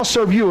 Okay. Well, I'll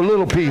serve you a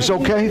little piece,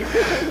 okay?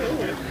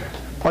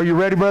 Are you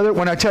ready, brother?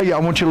 When I tell you, I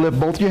want you to lift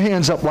both your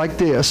hands up like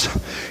this.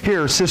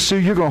 Here, Sister Sue,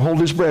 you're going to hold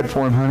his bread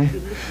for him, honey.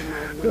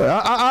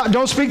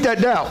 Don't speak that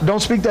doubt.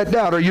 Don't speak that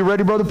doubt. Are you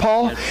ready, Brother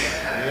Paul?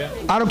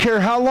 I don't care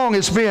how long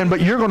it's been,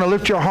 but you're going to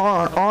lift your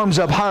arms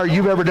up higher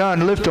you've ever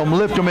done. Lift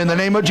them in the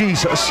name of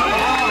Jesus.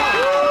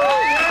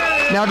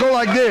 Now go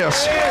like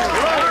this.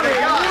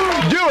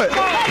 Do it.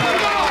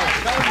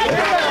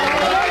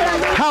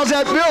 How's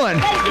that feeling?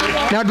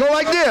 Now go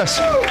like this.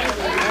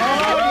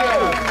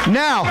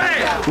 Now,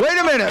 wait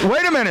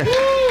a minute.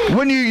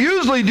 When you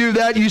usually do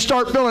that, you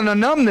start feeling a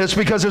numbness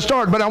because it's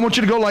dark, but I want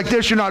you to go like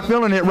this. You're not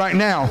feeling it right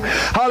now.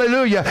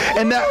 Hallelujah.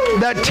 And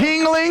that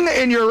tingling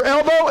in your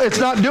elbow, it's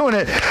not doing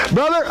it.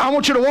 Brother, I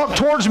want you to walk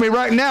towards me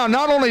right now.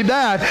 Not only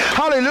that,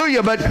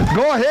 hallelujah, but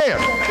go ahead.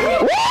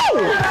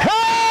 Woo!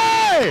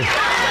 Hey!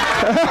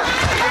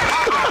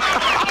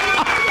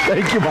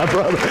 Thank you, my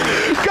brother.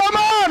 Come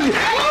on!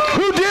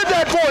 Who did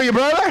that for you,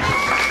 brother?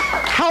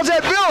 How's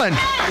that feeling?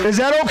 Is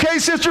that okay,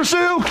 Sister Sue?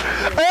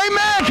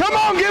 Amen. Come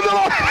on, give the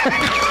Lord.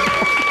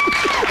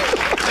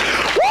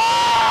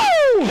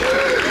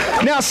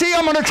 Woo! Now, see,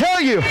 I'm going to tell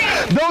you,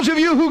 those of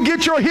you who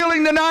get your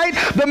healing tonight,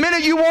 the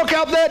minute you walk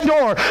out that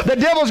door, the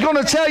devil's going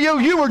to tell you,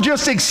 you were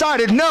just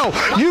excited. No,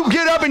 you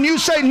get up and you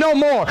say, no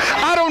more.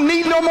 I don't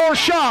need no more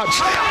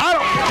shots.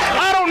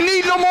 I don't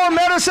need no more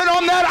medicine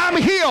on that. I'm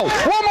healed.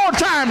 One more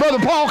time, Brother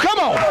Paul. Come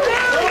on.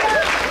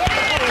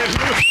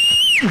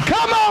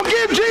 Come on,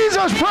 give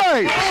Jesus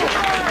praise.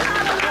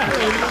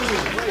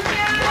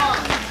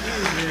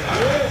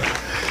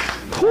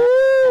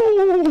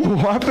 Ooh,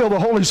 I feel the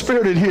Holy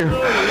Spirit in here.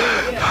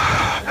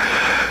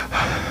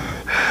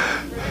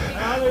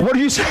 What do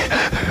you say?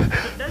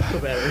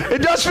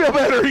 It does feel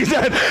better, he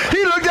said.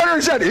 He looked at her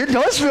and said, it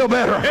does feel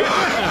better.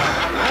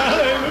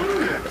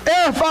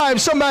 Air 5,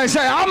 somebody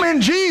say, I'm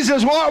in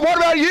Jesus. What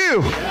about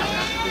you?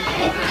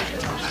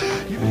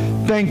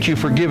 Thank you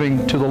for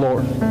giving to the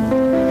Lord.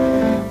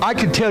 I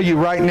could tell you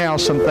right now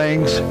some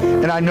things,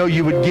 and I know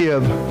you would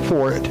give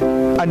for it.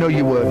 I know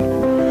you would.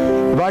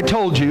 If I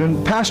told you,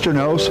 and Pastor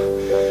knows,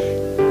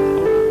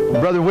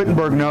 Brother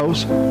Wittenberg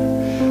knows,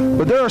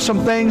 but there are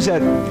some things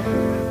that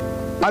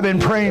I've been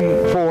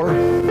praying for.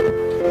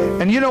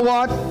 And you know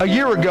what? A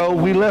year ago,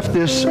 we left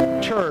this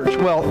church.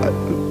 Well,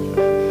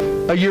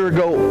 a year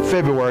ago,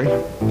 February.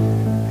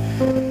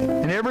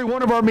 And every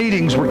one of our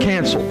meetings were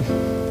canceled.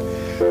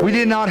 We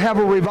did not have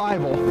a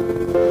revival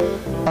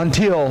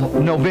until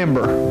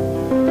November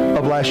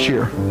of last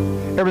year.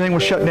 Everything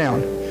was shut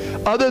down.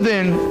 Other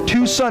than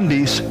 2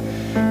 Sundays,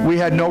 we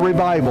had no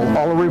revival.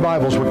 All the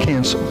revivals were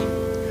canceled.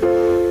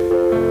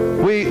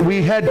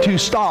 We had to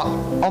stop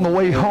on the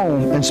way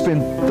home and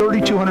spend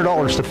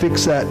 $3,200 to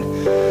fix that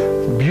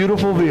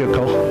beautiful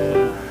vehicle.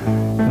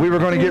 We were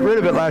going to get rid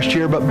of it last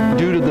year, but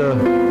due to the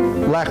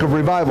lack of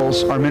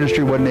revivals, our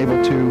ministry wasn't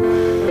able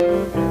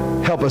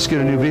to help us get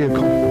a new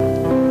vehicle.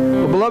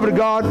 But beloved of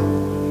God,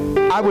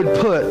 I would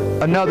put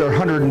another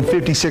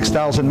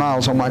 156,000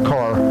 miles on my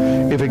car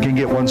if it can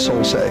get one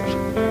soul saved.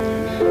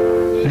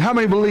 And how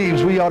many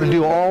believes we ought to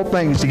do all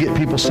things to get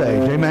people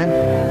saved?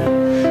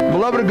 Amen?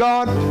 Beloved of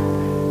God,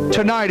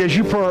 tonight as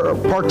you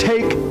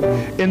partake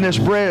in this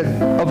bread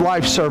of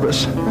life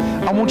service,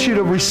 I want you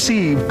to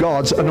receive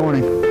God's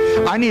anointing.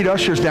 I need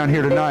ushers down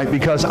here tonight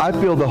because I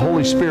feel the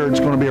Holy Spirit's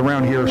going to be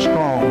around here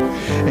strong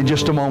in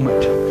just a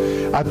moment.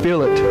 I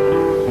feel it.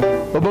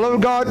 But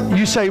beloved God,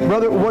 you say,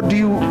 brother, what do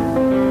you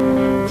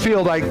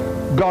feel like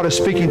God is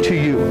speaking to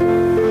you?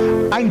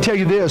 I can tell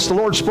you this. The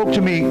Lord spoke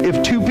to me.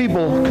 If 2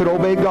 people could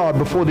obey God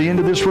before the end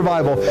of this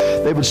revival,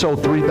 they would sow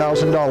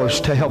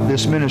 $3,000 to help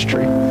this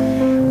ministry.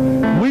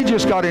 We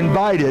just got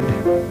invited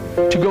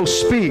to go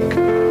speak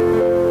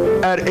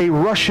at a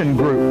Russian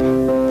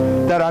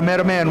group that I met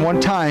a man one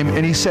time,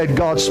 and he said,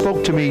 God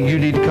spoke to me, you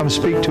need to come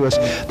speak to us.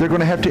 They're going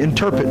to have to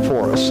interpret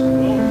for us.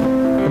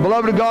 And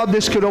beloved of God,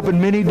 this could open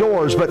many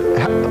doors, but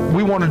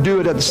we want to do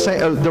it at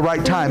the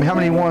right time. How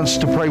many wants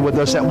to pray with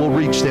us that will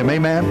reach them?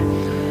 Amen?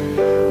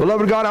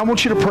 Beloved of God, I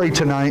want you to pray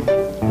tonight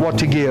what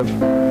to give.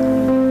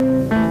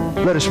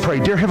 Let us pray.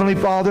 Dear Heavenly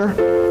Father,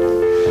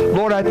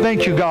 Lord, I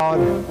thank you, God,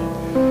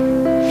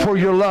 for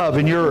your love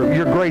and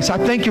your grace. I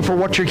thank you for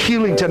what you're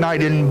healing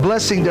tonight and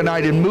blessing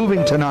tonight and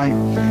moving tonight.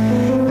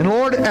 And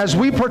Lord, as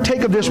we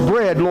partake of this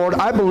bread, Lord,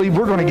 I believe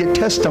we're going to get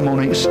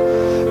testimonies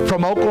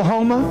from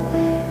Oklahoma,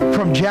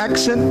 from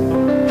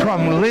Jackson,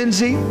 from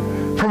Lindsay,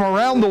 from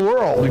around the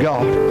world,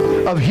 God,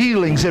 of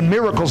healings and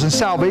miracles and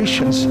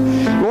salvations.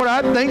 Lord,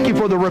 I thank you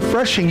for the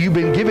refreshing you've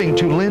been giving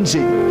to Lindsay.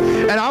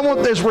 And I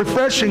want this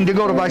refreshing to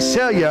go to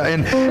Visalia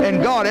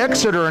and God,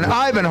 Exeter and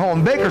Ivanhoe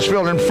and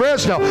Bakersfield and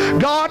Fresno.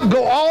 God,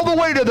 go all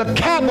the way to the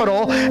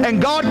capital,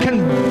 and God,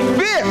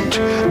 convict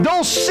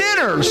those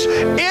sinners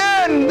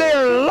in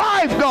their life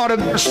life, God, of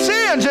their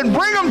sins and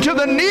bring them to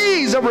the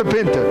knees of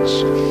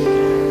repentance.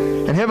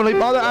 And Heavenly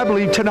Father, I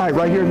believe tonight,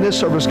 right here in this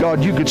service,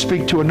 God, you could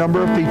speak to a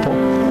number of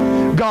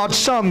people. God,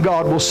 some,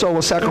 God, will sow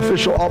a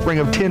sacrificial offering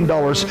of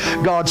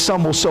 $10. God,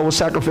 some will sow a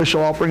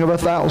sacrificial offering of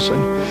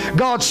 1,000.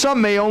 God,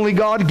 some may only,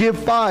 God, give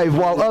 5,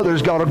 while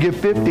others, God, will give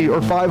 50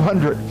 or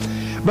 500.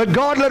 But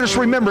God, let us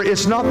remember,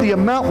 it's not the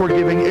amount we're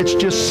giving, it's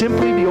just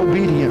simply the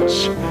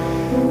obedience.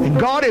 And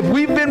God, if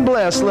we've been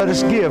blessed, let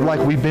us give like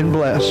we've been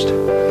blessed.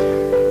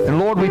 And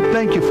Lord, we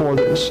thank you for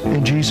this.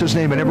 In Jesus'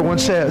 name. And everyone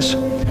says,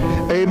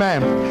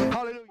 amen.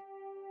 Hallelujah.